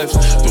never left.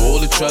 Through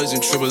all the trials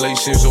and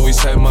tribulations, always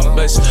had my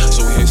best.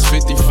 So here's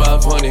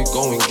 5,500,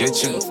 go and get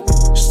you.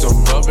 Start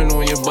rubbing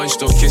on your butt,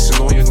 start kissing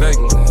on your neck.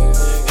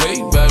 Hate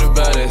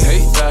about it,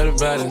 hate about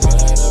bad about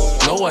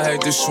it. No, I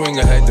had to swing,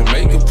 I had to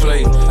make a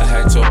play. I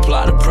had to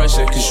apply the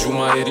pressure, cause you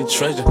my hidden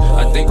treasure.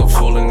 I think I'm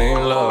falling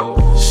in love.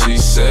 She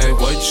said,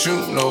 what you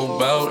know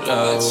about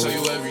love? I tell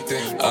you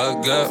everything.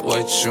 I got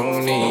what you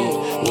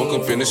need.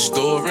 Woke up in the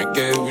store and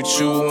get what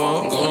you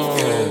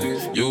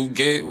want. You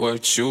get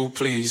what you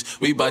please.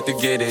 We bout to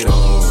get it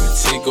on.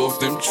 Take off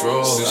them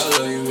drawers.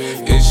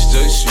 It's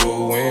just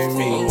you and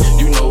me.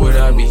 You know what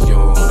I be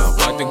on. I'm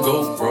about to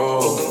go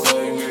wrong.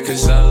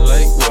 Cause I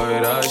like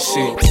what I see.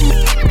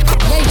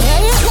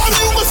 Why do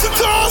you listen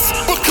to us?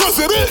 Because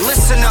it is.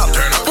 Listen up.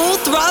 Full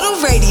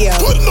Throttle Radio.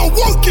 Put no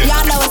work in.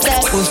 Y'all know what's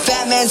up. With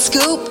Fat Man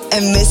Scoop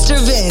and Mr.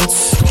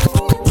 Vince.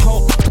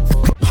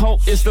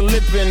 Hope is the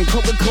living,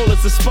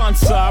 Coca-Cola's the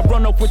sponsor. I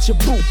run up with your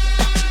boot.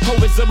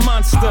 Hope is a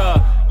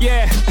monster.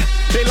 Yeah,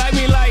 they like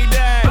me like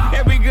that.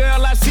 Every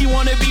girl I see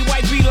wanna be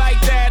wifey like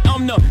that.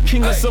 I'm the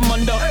king of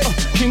Samunda,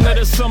 king of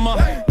the summer.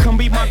 Come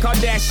be my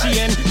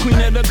Kardashian,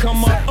 queen of the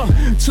come up.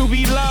 To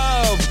be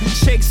loved,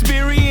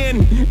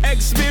 Shakespearean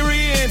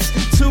experience.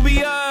 To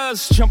be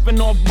us, jumping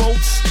off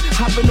boats,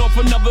 hopping off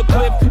another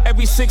cliff.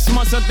 Every 6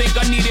 months I think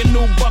I need a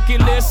new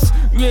bucket list.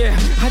 Yeah,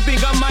 I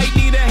think I might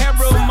need a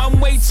harem. I'm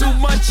way too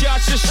much, y'all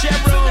should share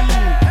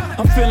them.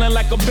 I'm feeling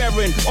like a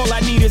baron, all I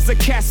need is a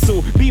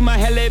castle. Be my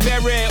Halle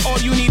Berry, all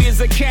you need is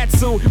a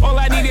catsuit. All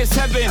I need is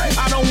heaven,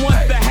 I don't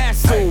want the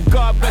hassle.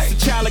 God bless the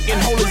child that can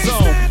hold his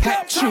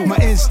own. My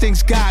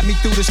instincts guide me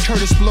through this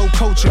Curtis Blow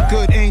culture.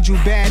 Good angel,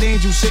 bad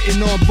angel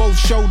sitting on both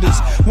shoulders.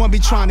 One be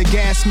trying to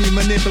gas me,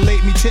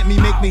 manipulate me, tip me,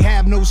 make me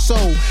have no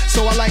soul.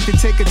 So I like to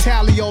take a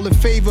tally all in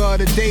favor of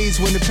the days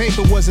when the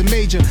paper wasn't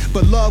major,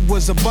 but love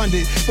was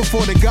abundant.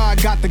 Before the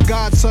God got the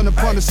godson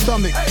upon the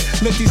stomach.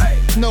 Let these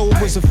know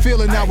it was a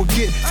feeling I would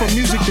get from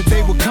music that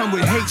they would come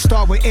with. Hate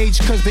start with H,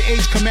 cause the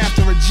H come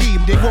after a G.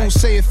 They won't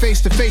say it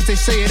face to face, they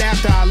say it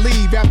after I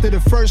leave. After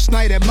the first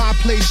night at my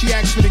place, she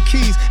asked for the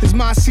keys. It's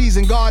my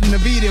season, Garden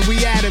of Eden,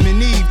 we Adam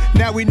and Eve.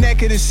 Now we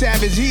naked in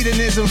savage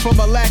hedonism from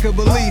a lack of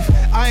belief.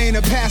 I ain't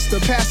a pastor,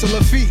 Pastor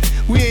Lafitte.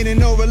 We ain't in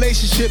no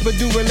relationship, but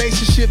do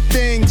relationship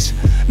things.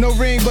 No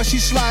ring, but she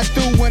slides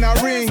through when I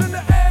ring.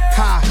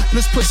 Ha,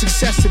 let's put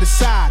success to the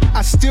side.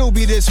 I still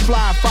be this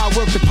fly if I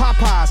work the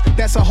Popeyes.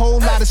 That's a whole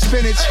lot of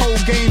spinach, whole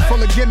game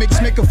full of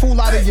gimmicks. Make a fool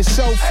out of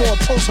yourself for a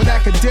post on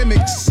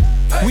academics.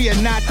 We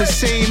are not the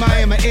same, I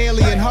am an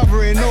alien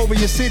hovering over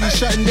your city,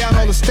 shutting down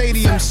all the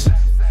stadiums.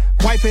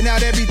 Wiping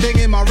out everything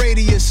in my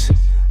radius.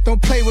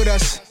 Don't play with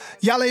us,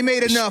 y'all ain't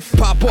made enough.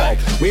 Pop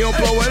off, we don't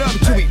blow it up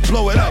till we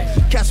blow it up.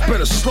 Cats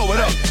better slow it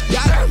up,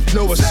 y'all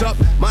know what's up.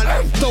 My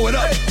throw it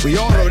up, we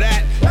all know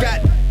that.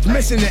 Got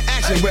missing the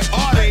action, where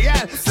are they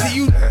at? See,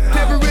 you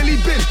never really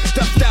been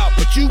stuffed out,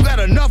 but you got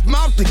enough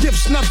mouth to get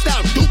snuffed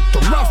out. Duke the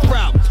rough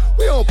route,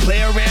 we don't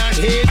play around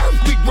here.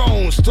 We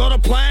grown, start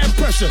applying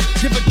pressure,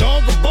 give a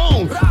dog a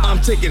bone.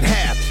 I'm taking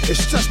half,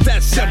 it's just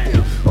that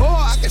simple. Or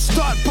I can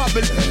start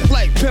popping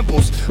like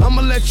pimples.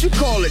 I'ma let you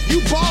call it,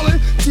 you ballin'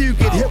 till you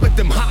get hit with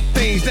them hot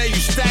things. Now you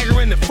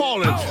staggering and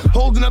falling,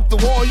 holding up the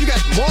wall. You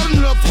got more than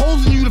enough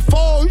holding you to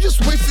fall. You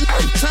just wasting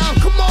time,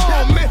 come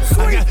on, man.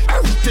 I got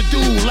to do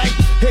like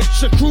hit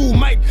your crew,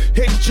 might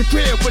hit your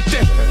crib with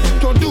that.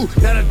 Don't do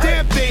not a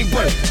damn thing,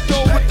 but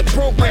go with the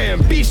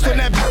program. Beast on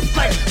that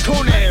like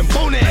Conan,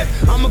 Bonan.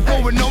 I'ma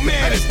go with no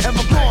man that's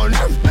ever gone.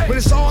 When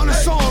it's all in the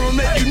song, I'll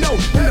let you know.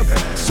 In the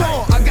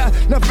song, I got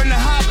nothing to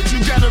hide, but you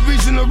got a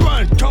reason to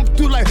run. Come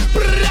through like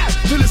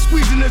till it's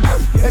squeezing the.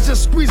 It's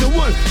just squeezing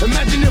one.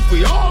 Imagine if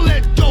we all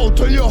let go,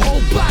 turn your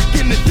whole block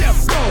into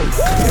death row.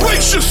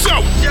 Brace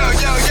yourself. Yo,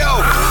 yo, yo.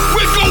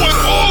 We're going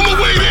all the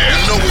way there.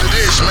 You know what it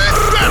is, man.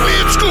 Fat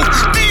Man Scoop,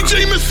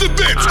 DJ Mr.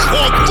 Vince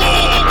on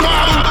Full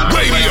Throttle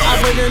Radio. I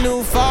put the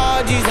new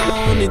 4Gs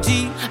on the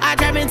G. I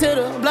trap into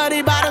the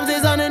bloody bottoms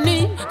is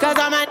underneath. Cause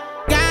I'm a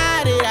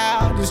got it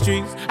out the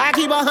streets. I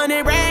keep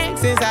 100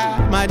 racks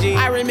inside my jeans.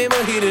 I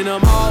remember hitting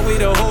them all with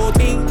the whole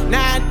team.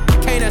 Now I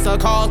can't answer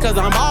calls cause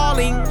I'm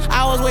balling.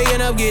 I was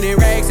waking up getting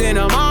racks in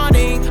the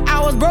morning. I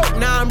was broke,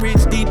 now I'm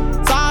rich, deep,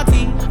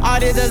 salty. All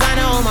this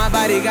designer on my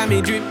body got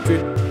me drip,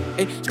 drip.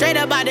 Hey, straight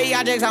up out the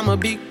objects, I'm a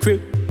big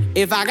crip.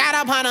 If I got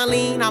up on a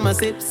lean, I'ma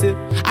sip, sip.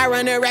 I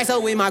run the racks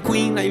up with my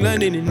queen like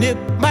London and Nip.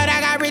 But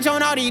I got rich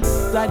on all these,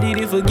 I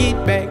didn't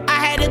forget back.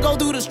 I had to go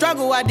through the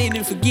struggle, I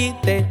didn't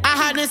forget that. I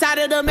hopped inside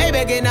of the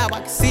Maybach and now I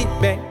can sit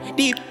back.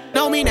 Deep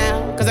know me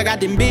now, cause I got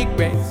them big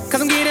racks.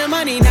 Cause I'm getting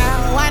money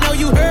now, I know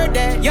you heard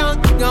that. Young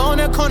on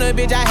the corner,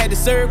 bitch, I had to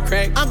serve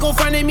crack. Uncle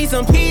fronted me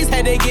some peas,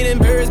 had to get them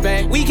birds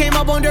back. We came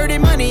up on dirty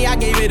money, I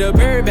gave it a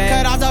bird back.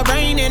 Cut off the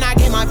brain and I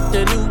gave my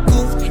the new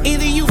goof.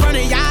 Either you from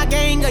the y'all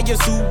gang or you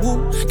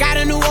Suwu. Got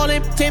a New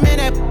Orleans Tim and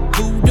that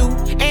voodoo.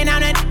 And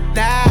I'm that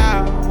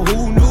now,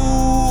 who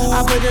knew?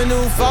 I put the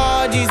new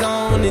 4Gs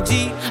on the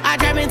G. I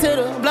trap into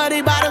the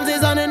bloody bottoms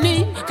is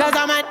underneath. Cause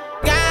I'm a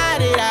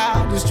got it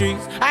out the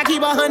streets. I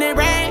keep 100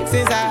 racks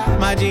inside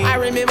my jeans. I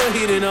remember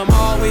hitting them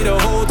all with the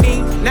whole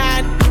team. Now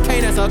I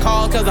can't answer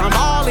calls cause I'm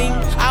balling.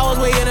 I was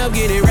waking up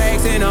getting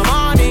racks in the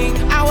morning.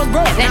 I was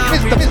broke, now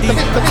I'm rich, deep,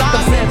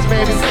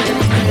 baby.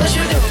 What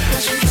you do?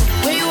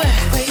 Where you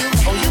at?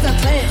 Oh, you got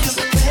plans.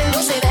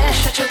 Don't say that.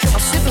 I'm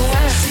sipping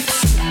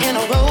wine in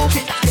a row.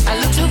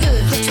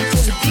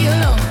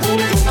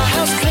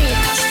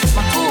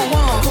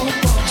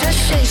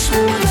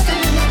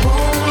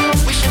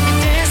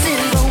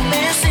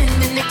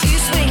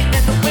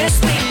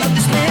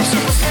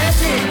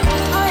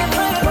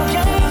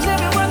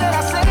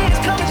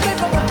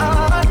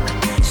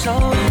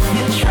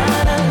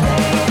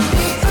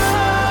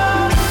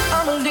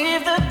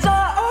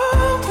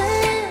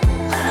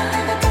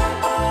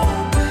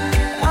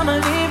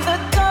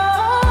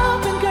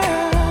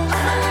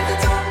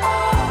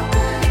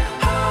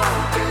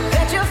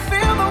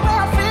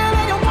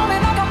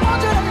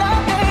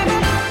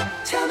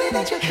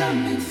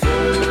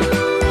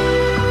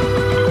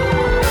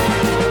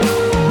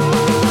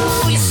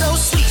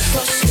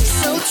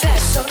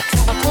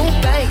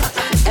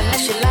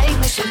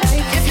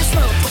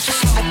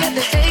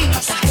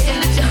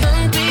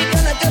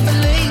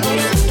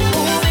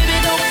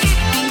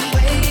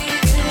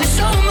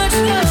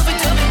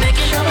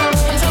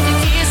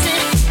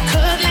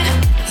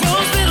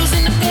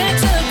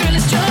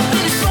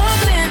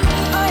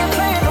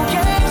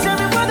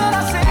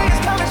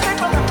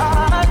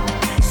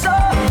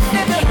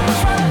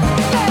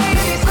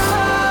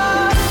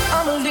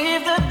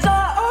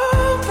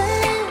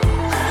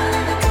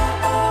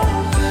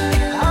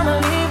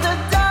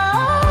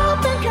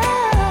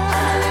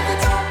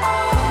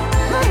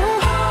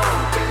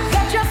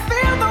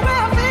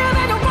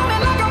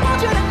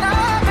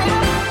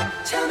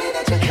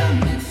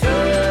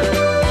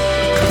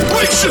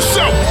 Brace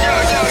yourself.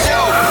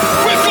 Yo.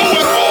 We're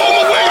going all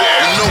the way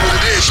there. You know what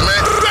it is,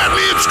 man.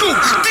 Fatman Scoop,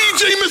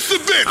 DJ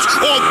Mr. Vince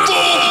on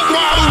Full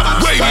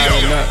Throttle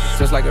Radio. Up,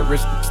 just like a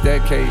rich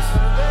staircase.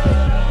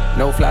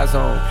 No fly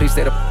zone. Please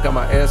stay the f*** out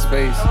my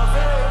airspace.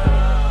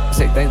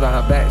 Say things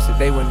behind backs that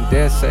they wouldn't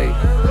dare say.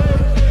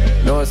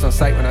 Know it's on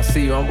sight when I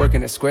see you. I'm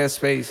working at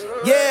Squarespace.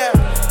 Yeah,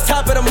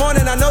 top of the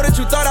morning, I know that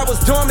you thought I was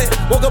dormant.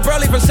 Woke up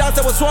early from shots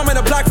that was swarming.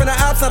 A block from the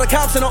ops, now the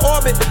cops in the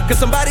orbit. Cause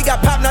somebody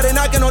got popped, now they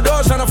knocking on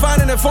doors trying to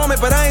find an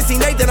informant. But I ain't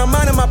seen Nathan, I'm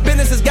minding my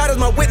business. As God is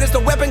my witness,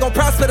 the weapon gon'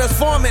 prosper that's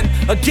forming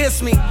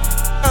against me.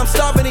 I'm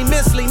starving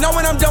immensely. Know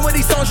when I'm done with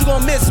these songs, you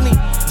gon' miss me.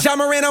 Ja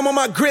Morant, I'm on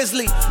my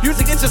grizzly.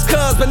 Music ain't just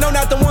cuz, but no,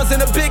 not the ones in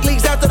the big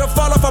leagues. After the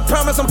fall off, I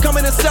promise I'm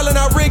coming and selling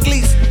out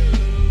Wrigley's.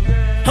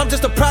 I'm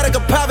just a product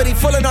of poverty,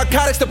 full of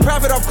narcotics to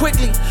profit off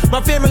quickly. My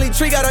family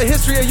tree got a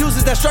history of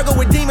users that struggle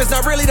with demons,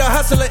 not really the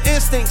hustler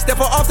instincts.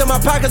 Therefore, often my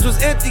pockets was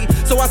empty.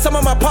 So while some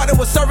of my partner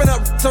was serving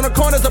up on the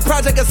corners of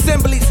project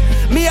assemblies,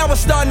 me, I was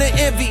starting to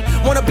envy.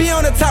 Wanna be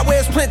on the top where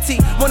it's plenty.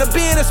 Wanna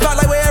be in the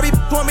spotlight where every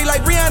want me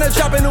like Rihanna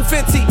dropping new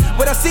Fenty.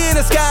 What I see in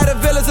the sky, the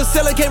villas of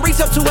ceiling can't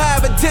reach up too high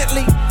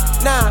evidently.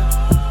 Nah.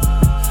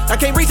 I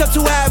can't reach up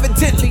too high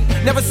evidently.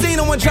 Never seen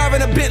no one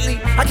driving a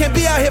Bentley. I can't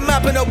be out here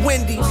mopping up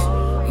Wendy's.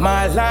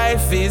 My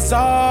life is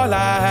all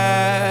I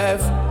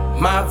have.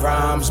 My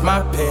rhymes,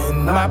 my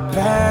pen, my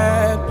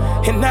pad.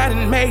 And I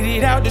done made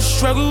it out the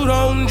struggle,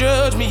 don't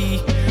judge me.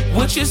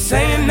 What you're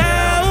saying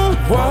now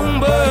won't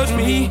budge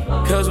me.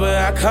 Cause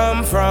where I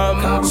come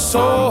from,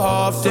 so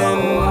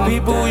often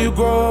people you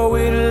grow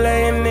with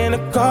laying in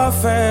a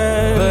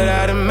coffin. But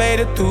I done made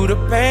it through the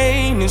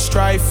pain and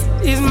strife.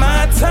 It's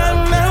my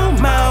time now,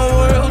 my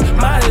world,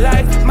 my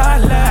life, my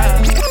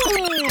life.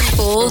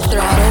 Full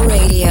Throttle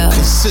Radio.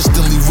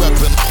 Consistently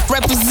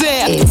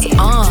represent. It's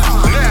on.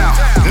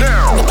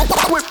 Now.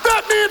 With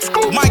Fatman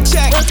Scoop. Mic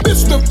check. And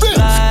Mr. Vince.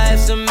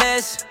 Life's a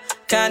mess.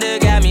 Kinda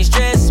got me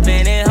stressed.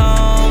 Been at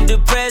home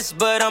depressed,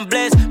 but I'm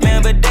blessed.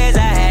 Remember days I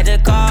had to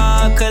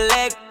call,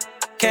 collect.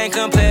 Can't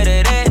compare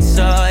to that,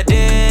 so I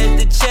did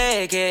the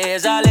check. Yeah,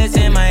 it's all that's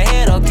in my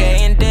head,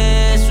 okay? In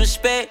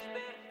disrespect,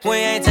 we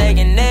ain't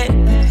taking that.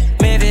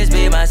 Memphis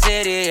be my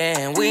city,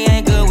 and we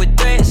ain't good with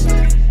threats.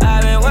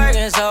 I've been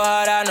working so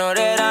hard, I know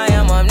that I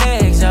am up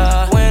next.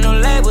 When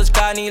them labels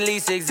call, need at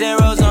least 6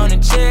 zeros on the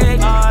check.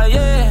 Oh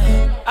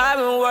yeah, I've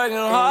been working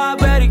hard,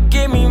 better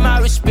give me my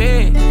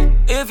respect.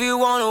 If you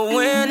wanna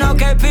win,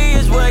 OKP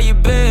is where you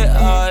bet.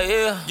 Oh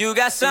yeah, you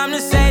got something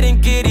to say, then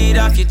get it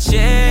off your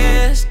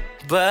chest.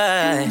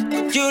 But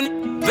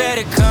you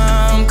better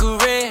come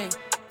correct,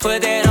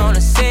 put that on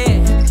the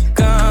set.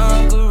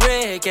 Come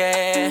correct,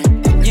 yeah.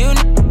 You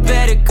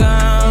better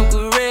come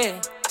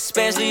correct,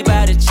 especially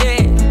by the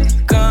check.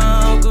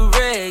 Come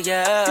correct,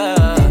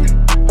 yeah.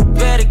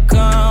 Better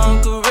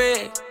come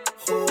correct.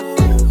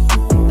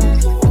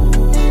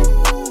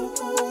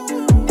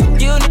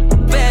 You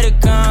better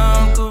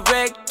come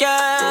correct,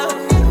 yeah.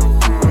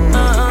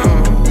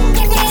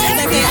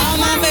 All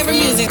my favorite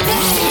music.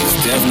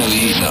 It's definitely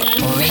eating up.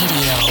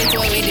 Radio. It's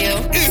what we do.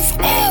 It's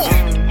on.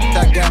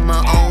 I got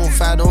my own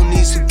fight, don't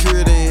need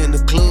security in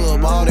the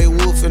club. All they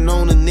woofing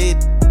on the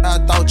net, I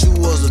thought you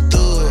was a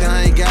thug.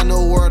 I ain't got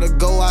nowhere to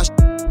go, I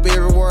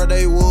everywhere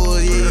they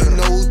was. Yeah, you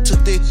know who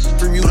took it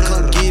from you,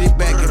 come get it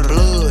back in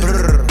blood.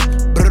 Brr,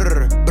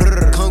 brr,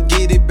 brr, come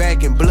get it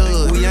back in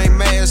blood. We ain't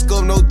mask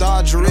up, no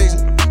Dodger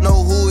X,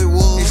 know who it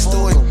was. This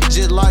story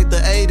just like the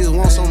 80s,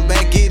 want some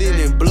back, get it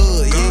in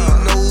blood. Yeah,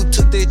 you know who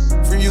took that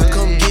from you,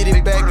 come get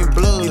it back in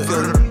blood. If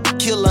your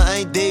killer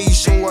ain't dead, you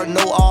should wear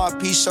no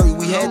RP shirt.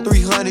 We had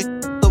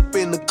 300 up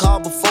in the car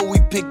before we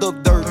picked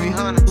up dirt.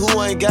 300.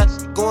 Who ain't got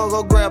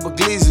go grab a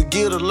glizzy,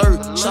 get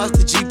alert. Shots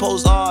to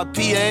G-Post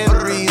RP and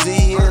the reason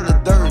he in the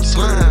dirt.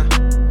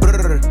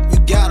 Brr, you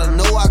gotta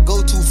know I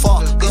go too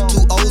far. There's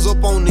 2 O's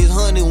up on this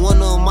 100,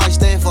 one of them might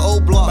stand for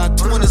O-Block. About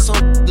 20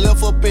 some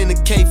left up in the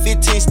K,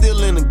 15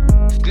 still in the.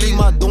 Leave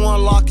my door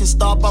unlock and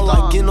stop. I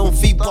like getting on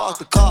feet, park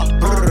the car.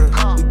 Brr,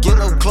 we get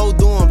up close,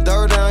 do them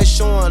dirty, I ain't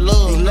showing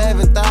love.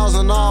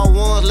 11,000 all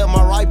ones, left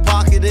my right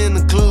pocket in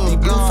the club. These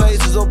blue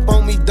faces up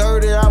on me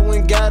dirty, I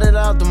went got it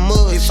out the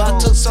mud. If I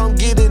took some,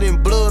 get it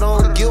in blood,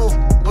 I don't give a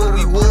where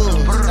we was.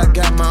 I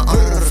got my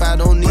own fight,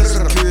 don't need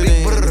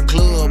security in the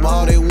club.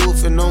 All they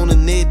woofing on the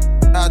net,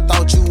 I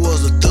thought you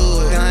was a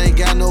thug. I ain't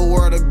got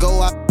nowhere to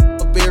go, I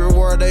up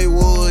everywhere they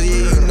was.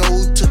 Yeah, you know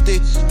who took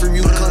it from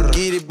you, come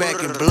get it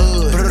back in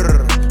blood.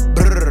 Brr,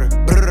 brr,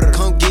 brr,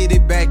 come get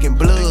it back in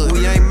blood.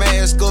 We ain't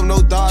mask up,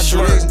 no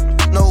Dodger X,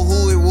 know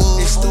who it was.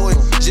 This story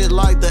just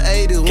like the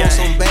 80s, want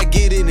some back,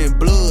 get it in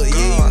blood.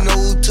 Yeah, you know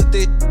who took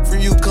that from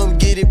you, come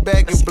get it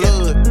back in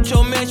blood.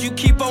 Yo, man, you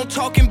keep on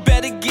talking,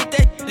 better get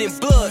that in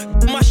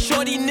blood. My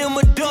shorty them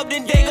a dub,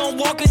 then they gon'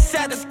 walk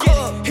inside the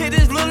club. Hit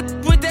his little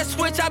with that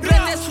switch, I bet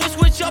that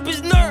switch up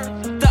his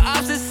nerve. The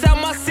ops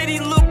inside my city,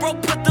 little bro,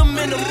 put them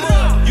in the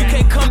mud. You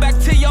can't come back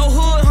to your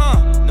hood,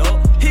 huh?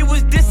 No. He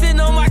was dissing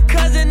on my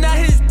cousin, now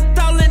his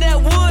all in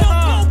that wood,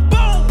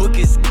 huh? Book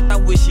his, I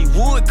wish he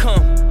would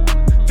come.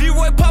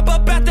 V-Roy pop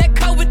up out that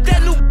car with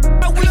that new,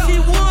 I wish he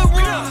would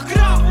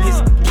run.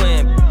 His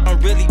plan, I'm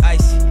really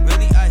icy.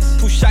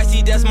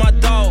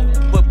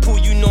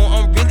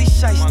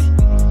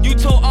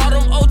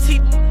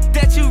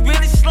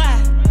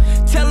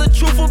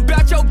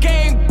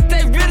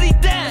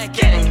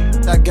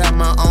 I got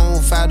my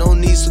own fight, don't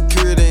need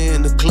security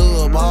in the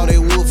club. All they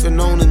wolfing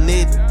on the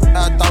net,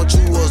 I thought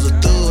you was a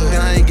thug.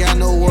 And I ain't got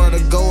nowhere to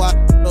go, I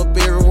up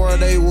everywhere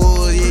they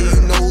was. Yeah,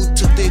 you know who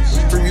took that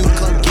from you,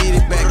 come get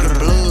it back in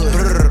blood.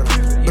 Brr,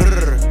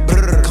 brr,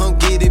 brr, come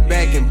get it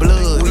back in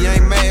blood. We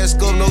ain't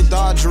mask up, no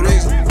Dodger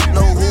X,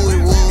 know who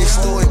it was. It's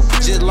story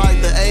just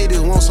like the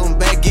 80s, want some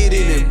back, get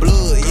it in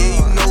blood. Yeah,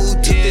 you know who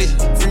took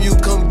that from you,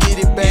 come get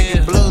it back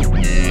in blood.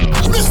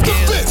 Mr.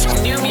 Vince,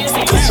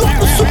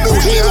 dropping some new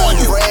heat on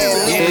you.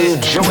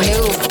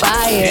 New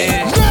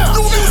fire. Now,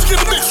 new music in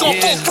the mix on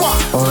Full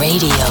Throttle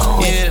Radio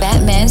with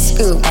Batman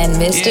Scoop and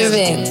Mr.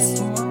 Vince.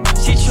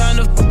 She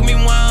tryna fuck me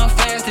while I'm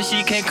fast and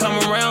she can't come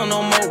around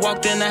no more.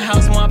 Walked in the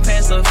house, my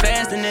pants her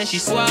fast and then she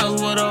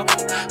swallows what up.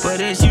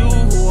 But it's you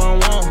who I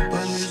want.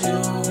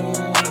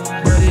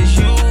 But it's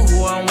you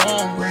who I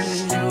want.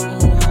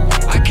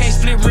 I can't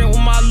split rent with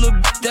my little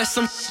bitch. That's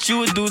some shit you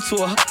would do to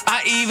her.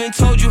 I even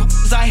told you,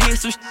 cause I hear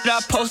some shit I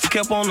posted,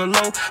 kept on the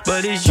low.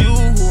 But it's you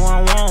who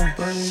I want.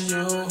 But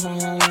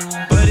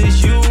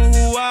it's you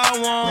who I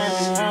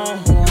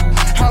want.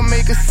 I'll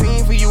make a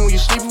scene for you when you're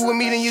sleeping with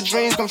me, then your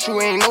dreams come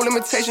true. Ain't no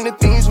limitation to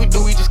things we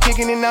do. We just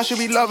kicking it now, she'll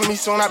be loving me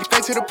soon. I be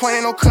straight to the point,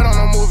 ain't no cut on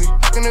no movie.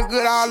 Fucking her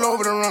good all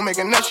over the room, make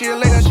a nut shit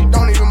later, she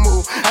don't even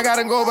move. I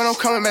gotta go, but I'm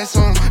coming back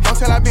soon. Don't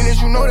tell I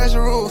business, you know that's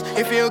the rules.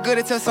 It feel good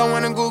to tell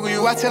someone to Google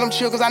you. I tell them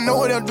chill, cause I know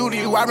what they'll do to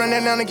you. I run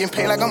that down and get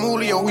paid like I'm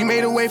Julio. We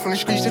made a way from the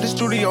streets to the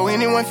studio.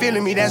 Anyone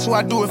feeling me, that's who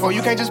I do it for.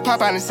 You can't just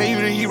pop out and say you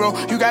the hero.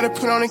 You gotta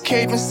put on a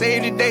cape and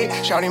save the day.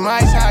 Shawty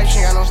my eyes high, she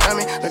ain't got no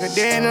stomach. Look her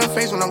dead in her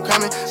face when I'm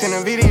coming. Send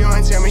a video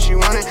and tell me she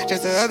want it.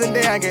 Just the other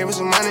day I gave her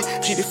some money.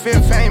 She the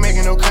fifth fame,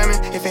 making no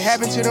comment. If it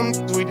happened to them,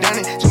 we done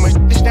it. Too much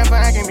this stamp,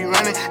 I can't be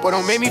running. But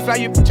don't make me fly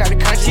you bitch out the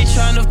country. She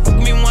tryna fuck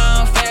me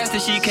while I'm fast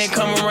and she can't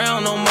come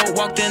around no more.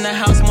 Walked in the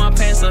house, my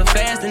pants are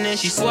fast and then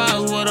she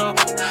swallows what up.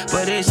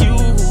 But it's you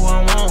who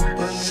I want.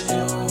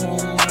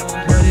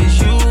 But it's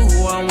you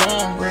who I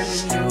want.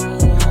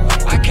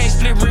 I can't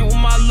split rent with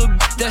my little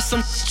bitch. That's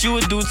some shit you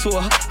would do to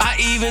her. I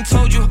even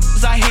told you,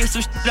 cause I hear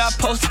some shit I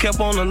posted, kept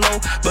on the low.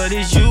 But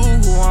it's you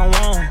who I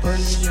want. But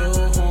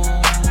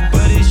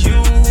it's you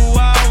who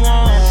I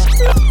want.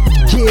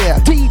 Yeah,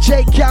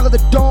 DJ Khaled, the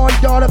Dawn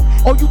Daughter.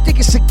 Oh, you think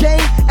it's a game?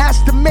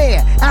 Ask the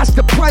mayor, ask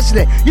the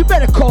president. You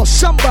better call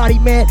somebody,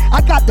 man. I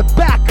got the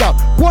backup.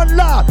 One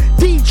love,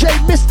 DJ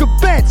Mr.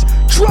 Vince.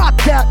 Drop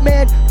that,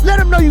 man. Let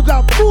them know you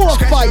got more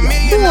fire,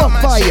 more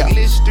fire.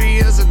 3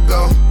 years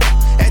ago.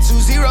 At 2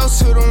 zeros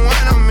to the 1,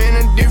 I'm in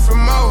a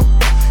different mode.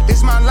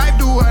 This my life,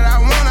 do what I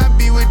want, I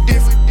be with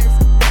different.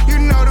 You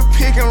know the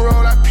pick and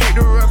roll, I picked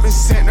her up and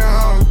sent her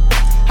home.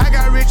 I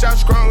got rich out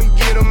strong, we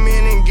get them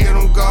in and get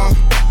them gone.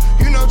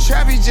 You know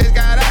Trappy just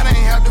got out, ain't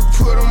have to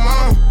put them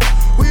on.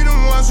 We the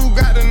ones who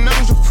got the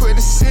numbers to put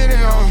the city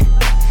on.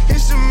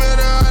 It's the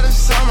middle of the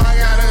summer,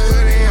 I got a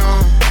hoodie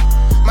on.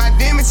 My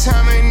demon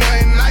time ain't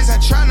nothing nice, I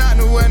try not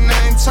to wear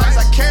nothing tight.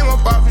 I came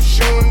up off of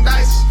shooting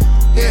dice,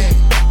 yeah.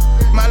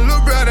 My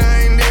little brother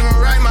ain't living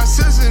right, my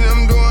sister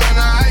them doing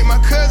alright. My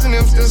cousin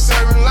them still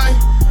serving life,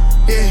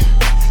 yeah.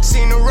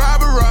 Seen the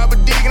robber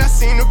digging, I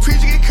seen the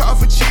preacher get caught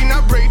for cheating.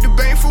 I break the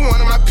bank for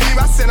one of my peeps.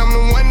 I said I'm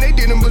the one, they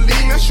didn't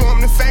believe me. I show them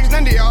the facts,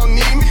 now they all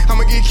need me.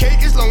 I'ma get cake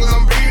as long as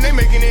I'm breathing. They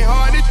making it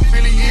hard, it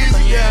really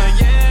easy,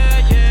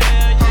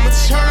 yeah. I'ma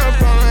turn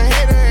up on a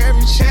hater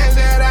every chance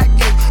that I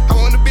get. I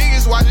want the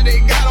biggest watch that they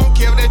got, don't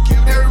care if they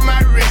hurt my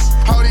wrist.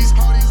 All these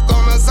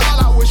gunners, all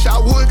I wish I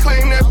would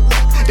claim that.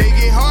 They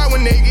get hard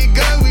when they get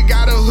guns, we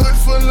got a hood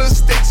full of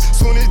sticks.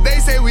 Soon as they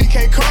say we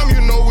can't come,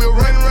 you know we'll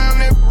run around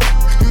that.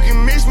 You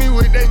can mix me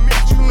with that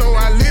mix, you know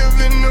I live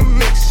in the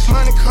mix.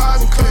 Money,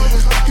 cars, and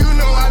clothing, you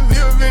know I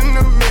live in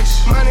the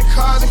mix. Money,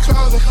 cars, and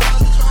clothing,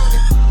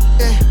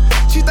 yeah.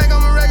 She think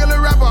I'm a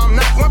regular rapper, I'm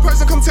not. One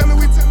person come tell me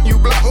you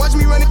block. Watch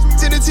me run it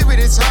to the tip of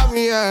the top,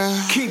 yeah.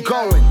 Keep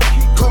going.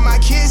 Put my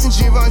kids in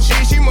Givenchy,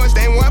 she must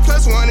ain't 1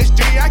 + 1 is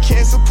 3. I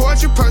can't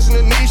support your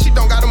personal needs. She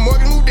don't got a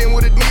mortgage, moved in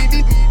with a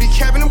needy. Be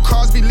capping them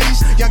cars, be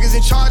leased. Youngers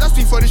in charge, I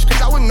speak for the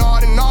streets. I would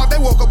nod and nod, they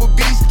woke up a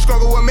beast.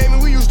 Struggle what made me,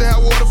 we used to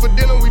have water for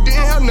dinner. We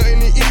didn't have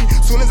nothing to eat.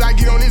 Soon as I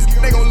get on this,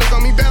 they gon' look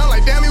on me bad. I'm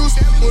like, damn, he was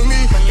with me,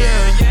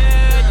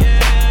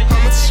 yeah.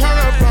 I'ma turn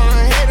up on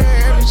a hater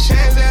every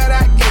chance that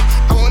I get.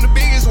 I want the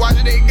biggest watch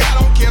that they got,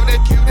 don't care if they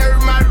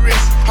hurt my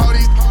wrist. All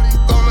these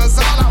gunners,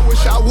 all I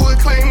wish I would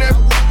claim that.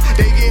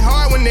 They get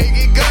hard when they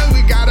get guns,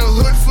 we got a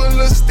hood full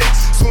of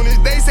sticks. Soon as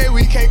they say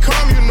we can't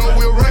come, you know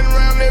we'll run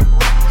around that.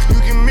 You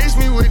can mix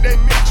me with that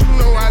mix, you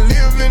know I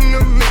live in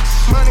the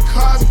mix. Money,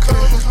 cars, and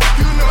clothes,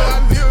 you know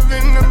I live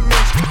in the mix.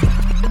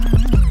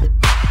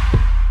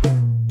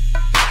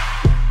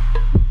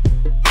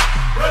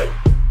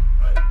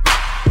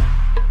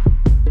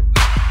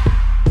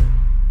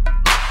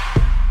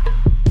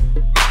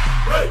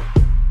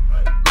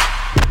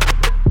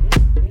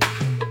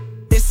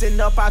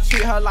 Up, I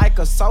treat her like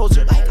a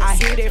soldier. I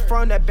hit it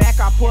from the back,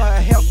 I put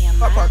her help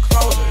up her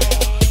closer.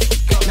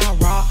 Now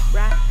rock,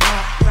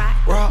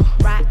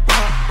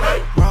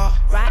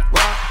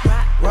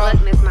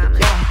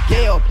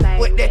 yeah,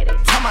 with that,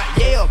 come on,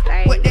 yeah,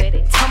 with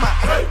that, come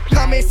on,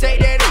 come and say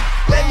that,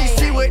 let me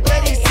see what,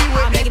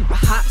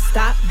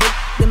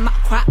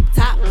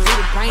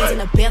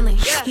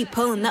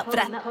 pulling up for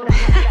that.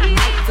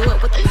 Might do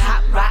it with the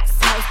pop rocks.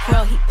 House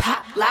pearl, he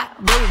pop lock.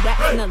 Blue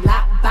rap in the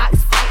lock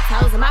box.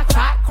 Fight toes in my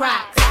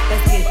crocs.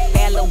 Let's get it.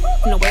 Bad little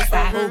from the west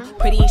side. Ooh,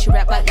 pretty and she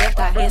rap like left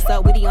eye. Hands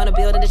so witty on the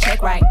building, the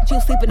check right.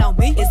 You sleeping on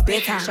me? It's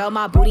bedtime. Show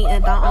my booty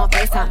and thong on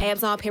FaceTime.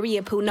 Abs on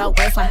period, poo, no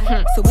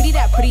waistline. So witty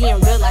that pretty in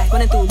real life.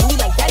 Running through Louis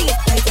like daddy is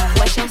playtime.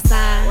 What's your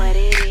sign? What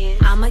it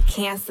is? I'm a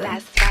Cancer.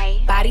 That's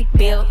right. Body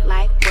built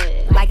like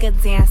wood. Like a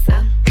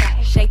dancer.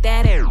 Okay. Shake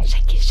that air.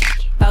 Shake it.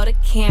 For the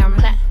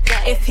camera.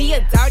 If he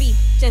a dirty,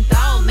 then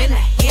throw him in the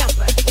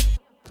hamper.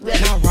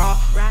 Now rock,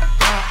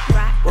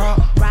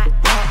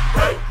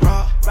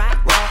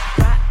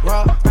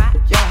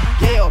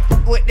 yeah,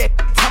 with that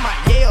time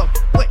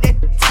with that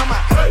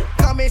time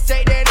come and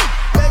say that,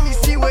 let me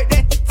see what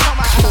that time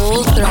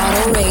Full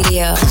Throttle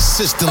Radio.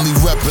 Consistently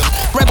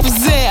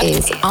represent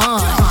is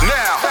on.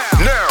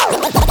 Now,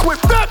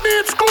 with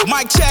Batman Scoop,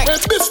 Mic check,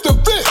 and Mr.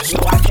 Vince. No,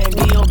 I can't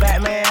be your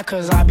Batman,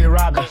 cause I be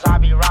robbing. I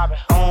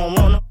don't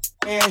want no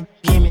man,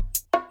 give me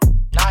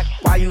knocking.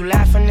 Why you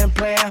laughing and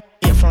playing?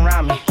 If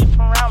around me.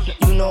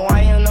 You know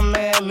I am the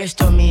man,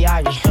 Mr.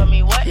 Miyagi.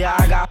 Yeah,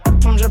 I got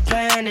from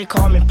Japan, they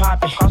call me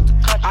Poppy.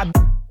 I be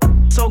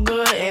so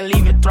good and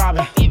leave it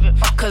throbbing.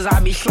 Cause I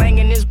be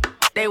slanging this,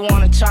 they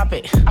wanna chop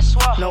it. I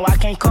swear. No, I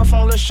can't cuff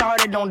on Lil'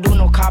 Shorty, don't do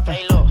no copping.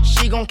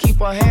 She gon' keep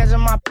her hands in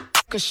my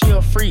cause she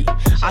a freak.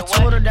 I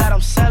told her that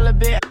I'm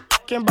celibate,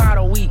 about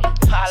a week.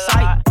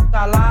 Sight,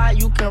 I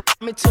lied, you can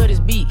me to this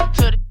beat.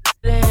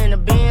 In the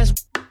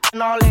Benz,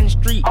 and all in the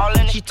street.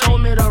 She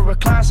told me to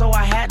recline, so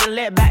I had to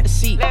let back the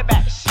seat.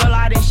 Pull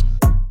out this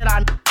that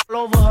I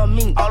all over her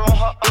mink.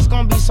 It's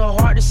gonna be so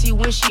hard to see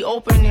when she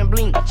open and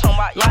blink.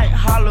 Like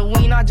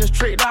Halloween, I just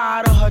tricked her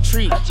out of her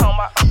tree.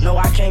 No,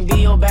 I can't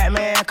be your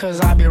Batman, cause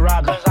I be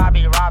robbing. I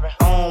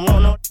don't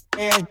want no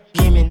man,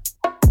 give me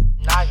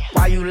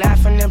why you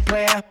laughing and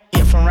playing?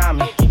 If around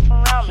me.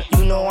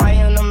 You know I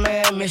am the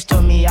man, Mr.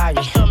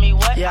 Miyagi.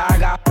 Yeah, I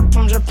got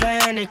from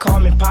Japan, they call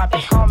me Poppy.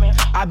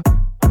 I be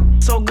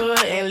so good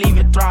and leave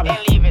it throbbing.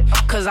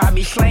 Cause I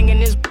be slanging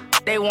this,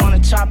 they wanna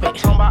chop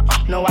it.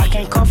 No, I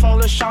can't cuff on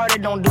Lil' Shorty,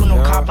 don't do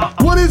no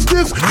copping. What is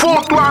this?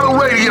 Full Throttle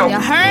Radio. You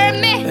heard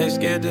me? They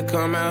scared to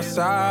come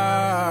outside.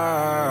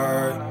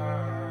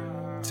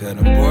 Tell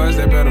them boys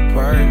they better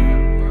pray.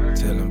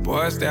 Tell them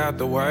boys stay out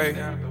the way.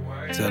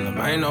 Tell them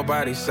ain't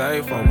nobody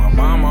safe on my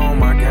mama, on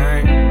my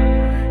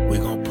gang. We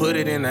gon' put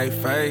it in they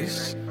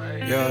face,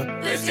 yeah.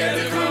 They scared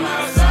to come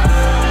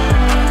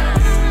outside.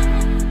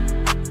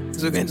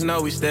 Niggas looking to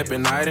know we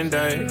steppin' night and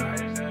day.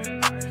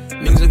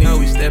 Niggas looking to know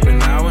we steppin'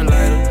 now and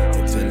later.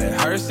 Until it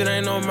hurts, it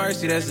ain't no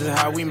mercy, that's just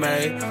how we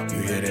made.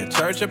 You hear that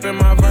church up in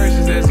my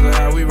verses, that's just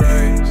how we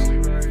raised.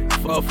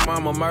 Fuck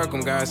Mama Malcolm,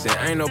 God said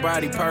ain't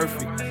nobody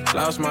perfect.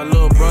 Lost my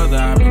little brother,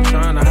 I been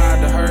trying to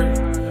hide the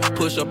hurt.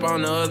 Push up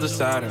on the other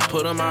side and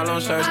put them all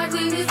on shirts. I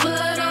clean this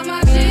blood on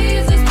my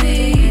Jesus,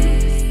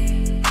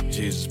 please.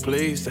 Jesus,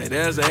 please, say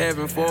there's a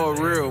heaven for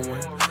a real one.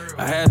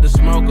 I had to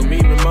smoke them,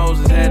 even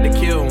Moses had to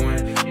kill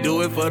one.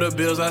 Do it for the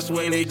bills, I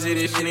swear they did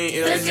this shit in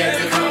ill. They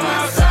scared to come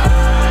outside.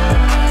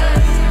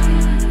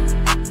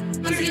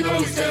 Niggas know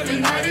we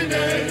steppin' night and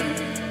day.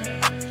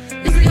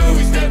 Niggas know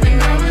we steppin'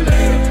 now and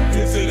later.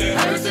 Until it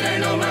hurts, it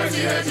ain't no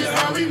mercy, that's just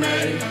how we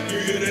made. You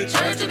hear the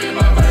church up in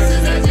my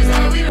verses, that's just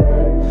how we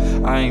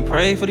I ain't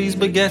pray for these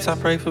baguettes, I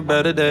pray for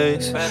better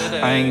days.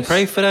 I ain't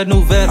pray for that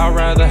new vet, I'd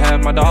rather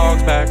have my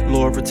dogs back.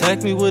 Lord,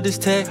 protect me with this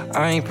tech,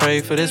 I ain't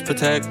pray for this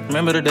protect.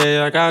 Remember the day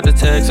I got the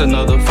text,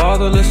 another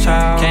fatherless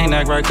child. Can't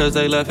act right cause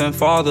they left him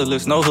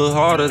fatherless. No hood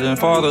harder than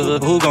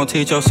fatherhood. Who gon'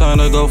 teach your son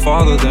to go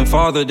farther than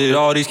father did?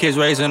 All these kids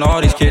raising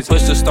all these kids.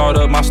 Push to start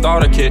up my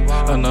starter kit.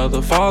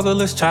 Another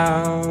fatherless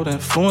child,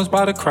 influenced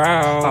by the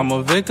crowd. I'm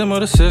a victim of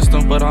the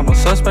system, but I'm a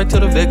suspect to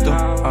the victim.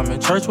 I'm in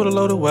church with a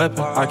loaded weapon,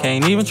 I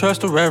can't even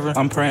trust the reverend.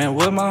 I'm praying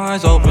with my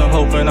eyes open,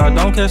 hoping I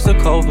don't catch the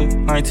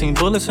COVID. 19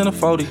 bullets in a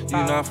 40. You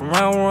not from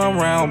round where I'm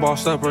round.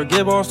 Bossed up or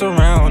get bossed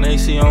around.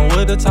 AC on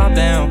with the top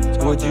down.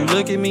 Would you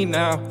look at me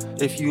now?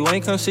 If you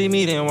ain't come see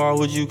me, then why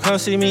would you come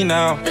see me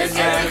now? They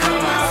scared to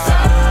come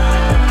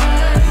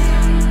outside.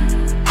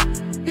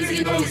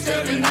 Niggas know we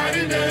steppin' night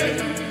and day.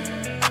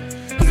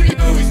 Niggas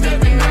know we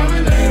steppin' now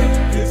and later.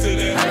 Until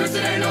it hurts,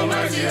 it ain't no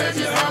mercy, that's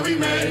just how we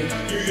made.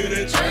 You hear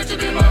the church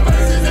up in my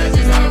verses, that's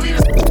just how we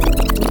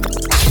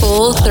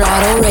Full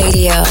Throttle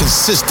Radio.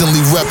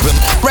 Consistently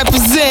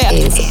represent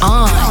is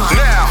on.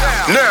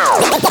 Now,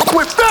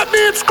 with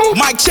Batman Scoop,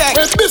 Mic check,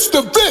 and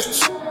Mr.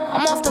 Vince.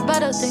 I'm off the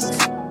better things.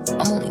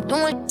 I'm only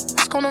doing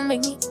it's gonna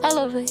make me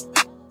elevate.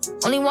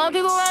 Only one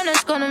people around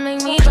that's gonna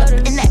make me better.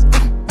 And that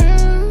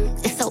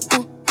it's so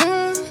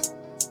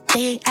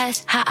they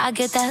ask how I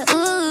get that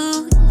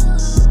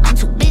I'm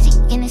too busy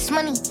in this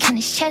money and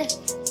this cheddar.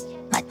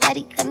 My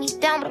daddy let me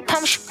down, but I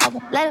promise you I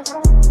won't let him.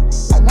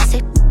 I won't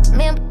say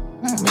man.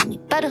 Make me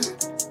better.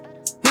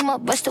 Me my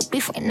boy still be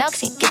for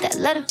knocks and get that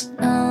letter.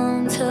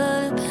 Numb to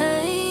the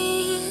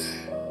pain.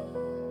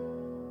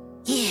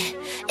 Yeah,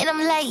 and I'm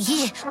like,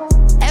 yeah,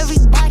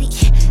 everybody.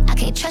 I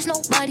can't trust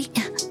nobody.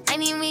 I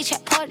need me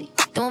chat party.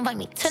 Don't invite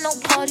me to no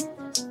party.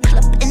 Pull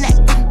up in that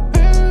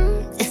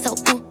it's so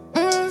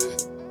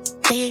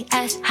They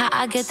ask how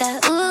I get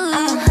that. Ooh,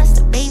 I'm a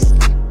hustler, baby.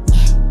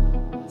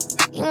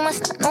 You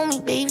must not know me,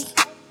 baby.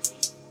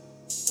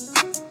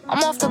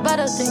 I'm off the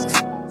better things.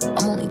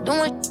 I'm only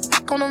doing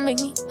gonna make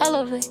me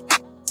elevate.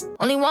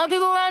 Only one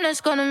people around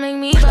that's gonna make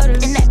me better.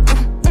 And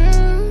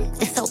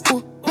that it's so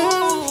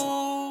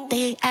ooh.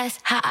 They ask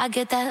how I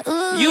get that.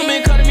 Ooh, you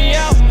been cutting me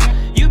out.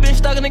 You been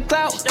stuck in the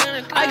clout.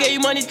 I gave you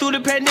money through the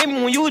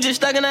pandemic when you was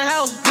just stuck in the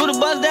house. Do the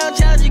bust down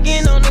challenge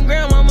again on the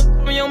ground, mama.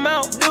 In your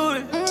mouth, do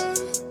it.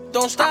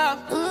 Don't stop.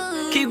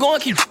 Keep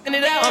going, keep f***ing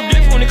it out. I'm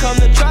different when it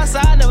comes to trust,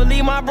 I never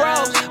leave my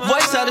bros.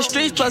 Voice of the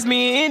streets, plus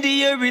me and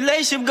India,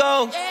 relationship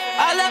goals.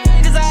 I love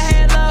niggas I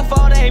had love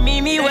for, they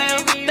mean me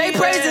well. They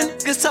praising,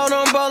 cause told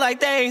them bro like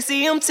they ain't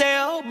see him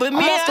tell. But me,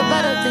 I'm off the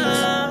better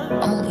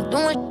things. I'm only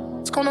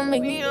doing it's gonna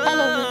make me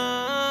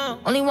elevate.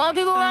 Only one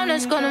people around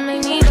that's gonna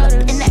make me better.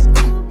 And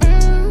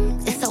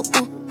that it's so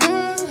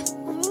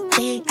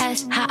they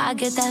ask how I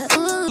get that.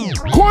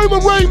 Coi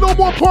Leray, No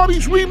More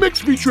Parties remix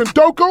featuring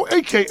Doko,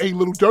 aka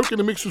Little Durk. In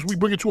the mixes, we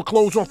bring it to a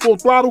close on Full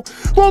Throttle.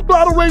 Full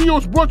Throttle Radio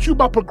is brought to you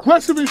by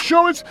Progressive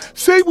Insurance.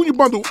 Save when you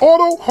bundle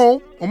auto,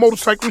 home, or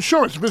motorcycle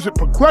insurance. Visit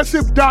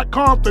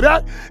progressive.com for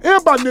that.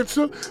 And by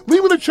NHTSA,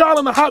 leaving a child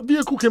in a hot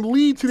vehicle can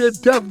lead to their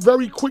death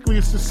very quickly.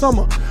 It's the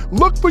summer.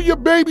 Look for your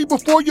baby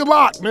before you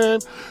lock,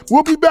 man.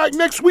 We'll be back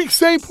next week,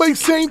 same place,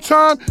 same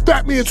time.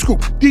 Batman Scoop,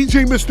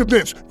 DJ Mr.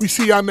 Vince. We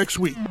see y'all next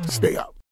week. Stay up.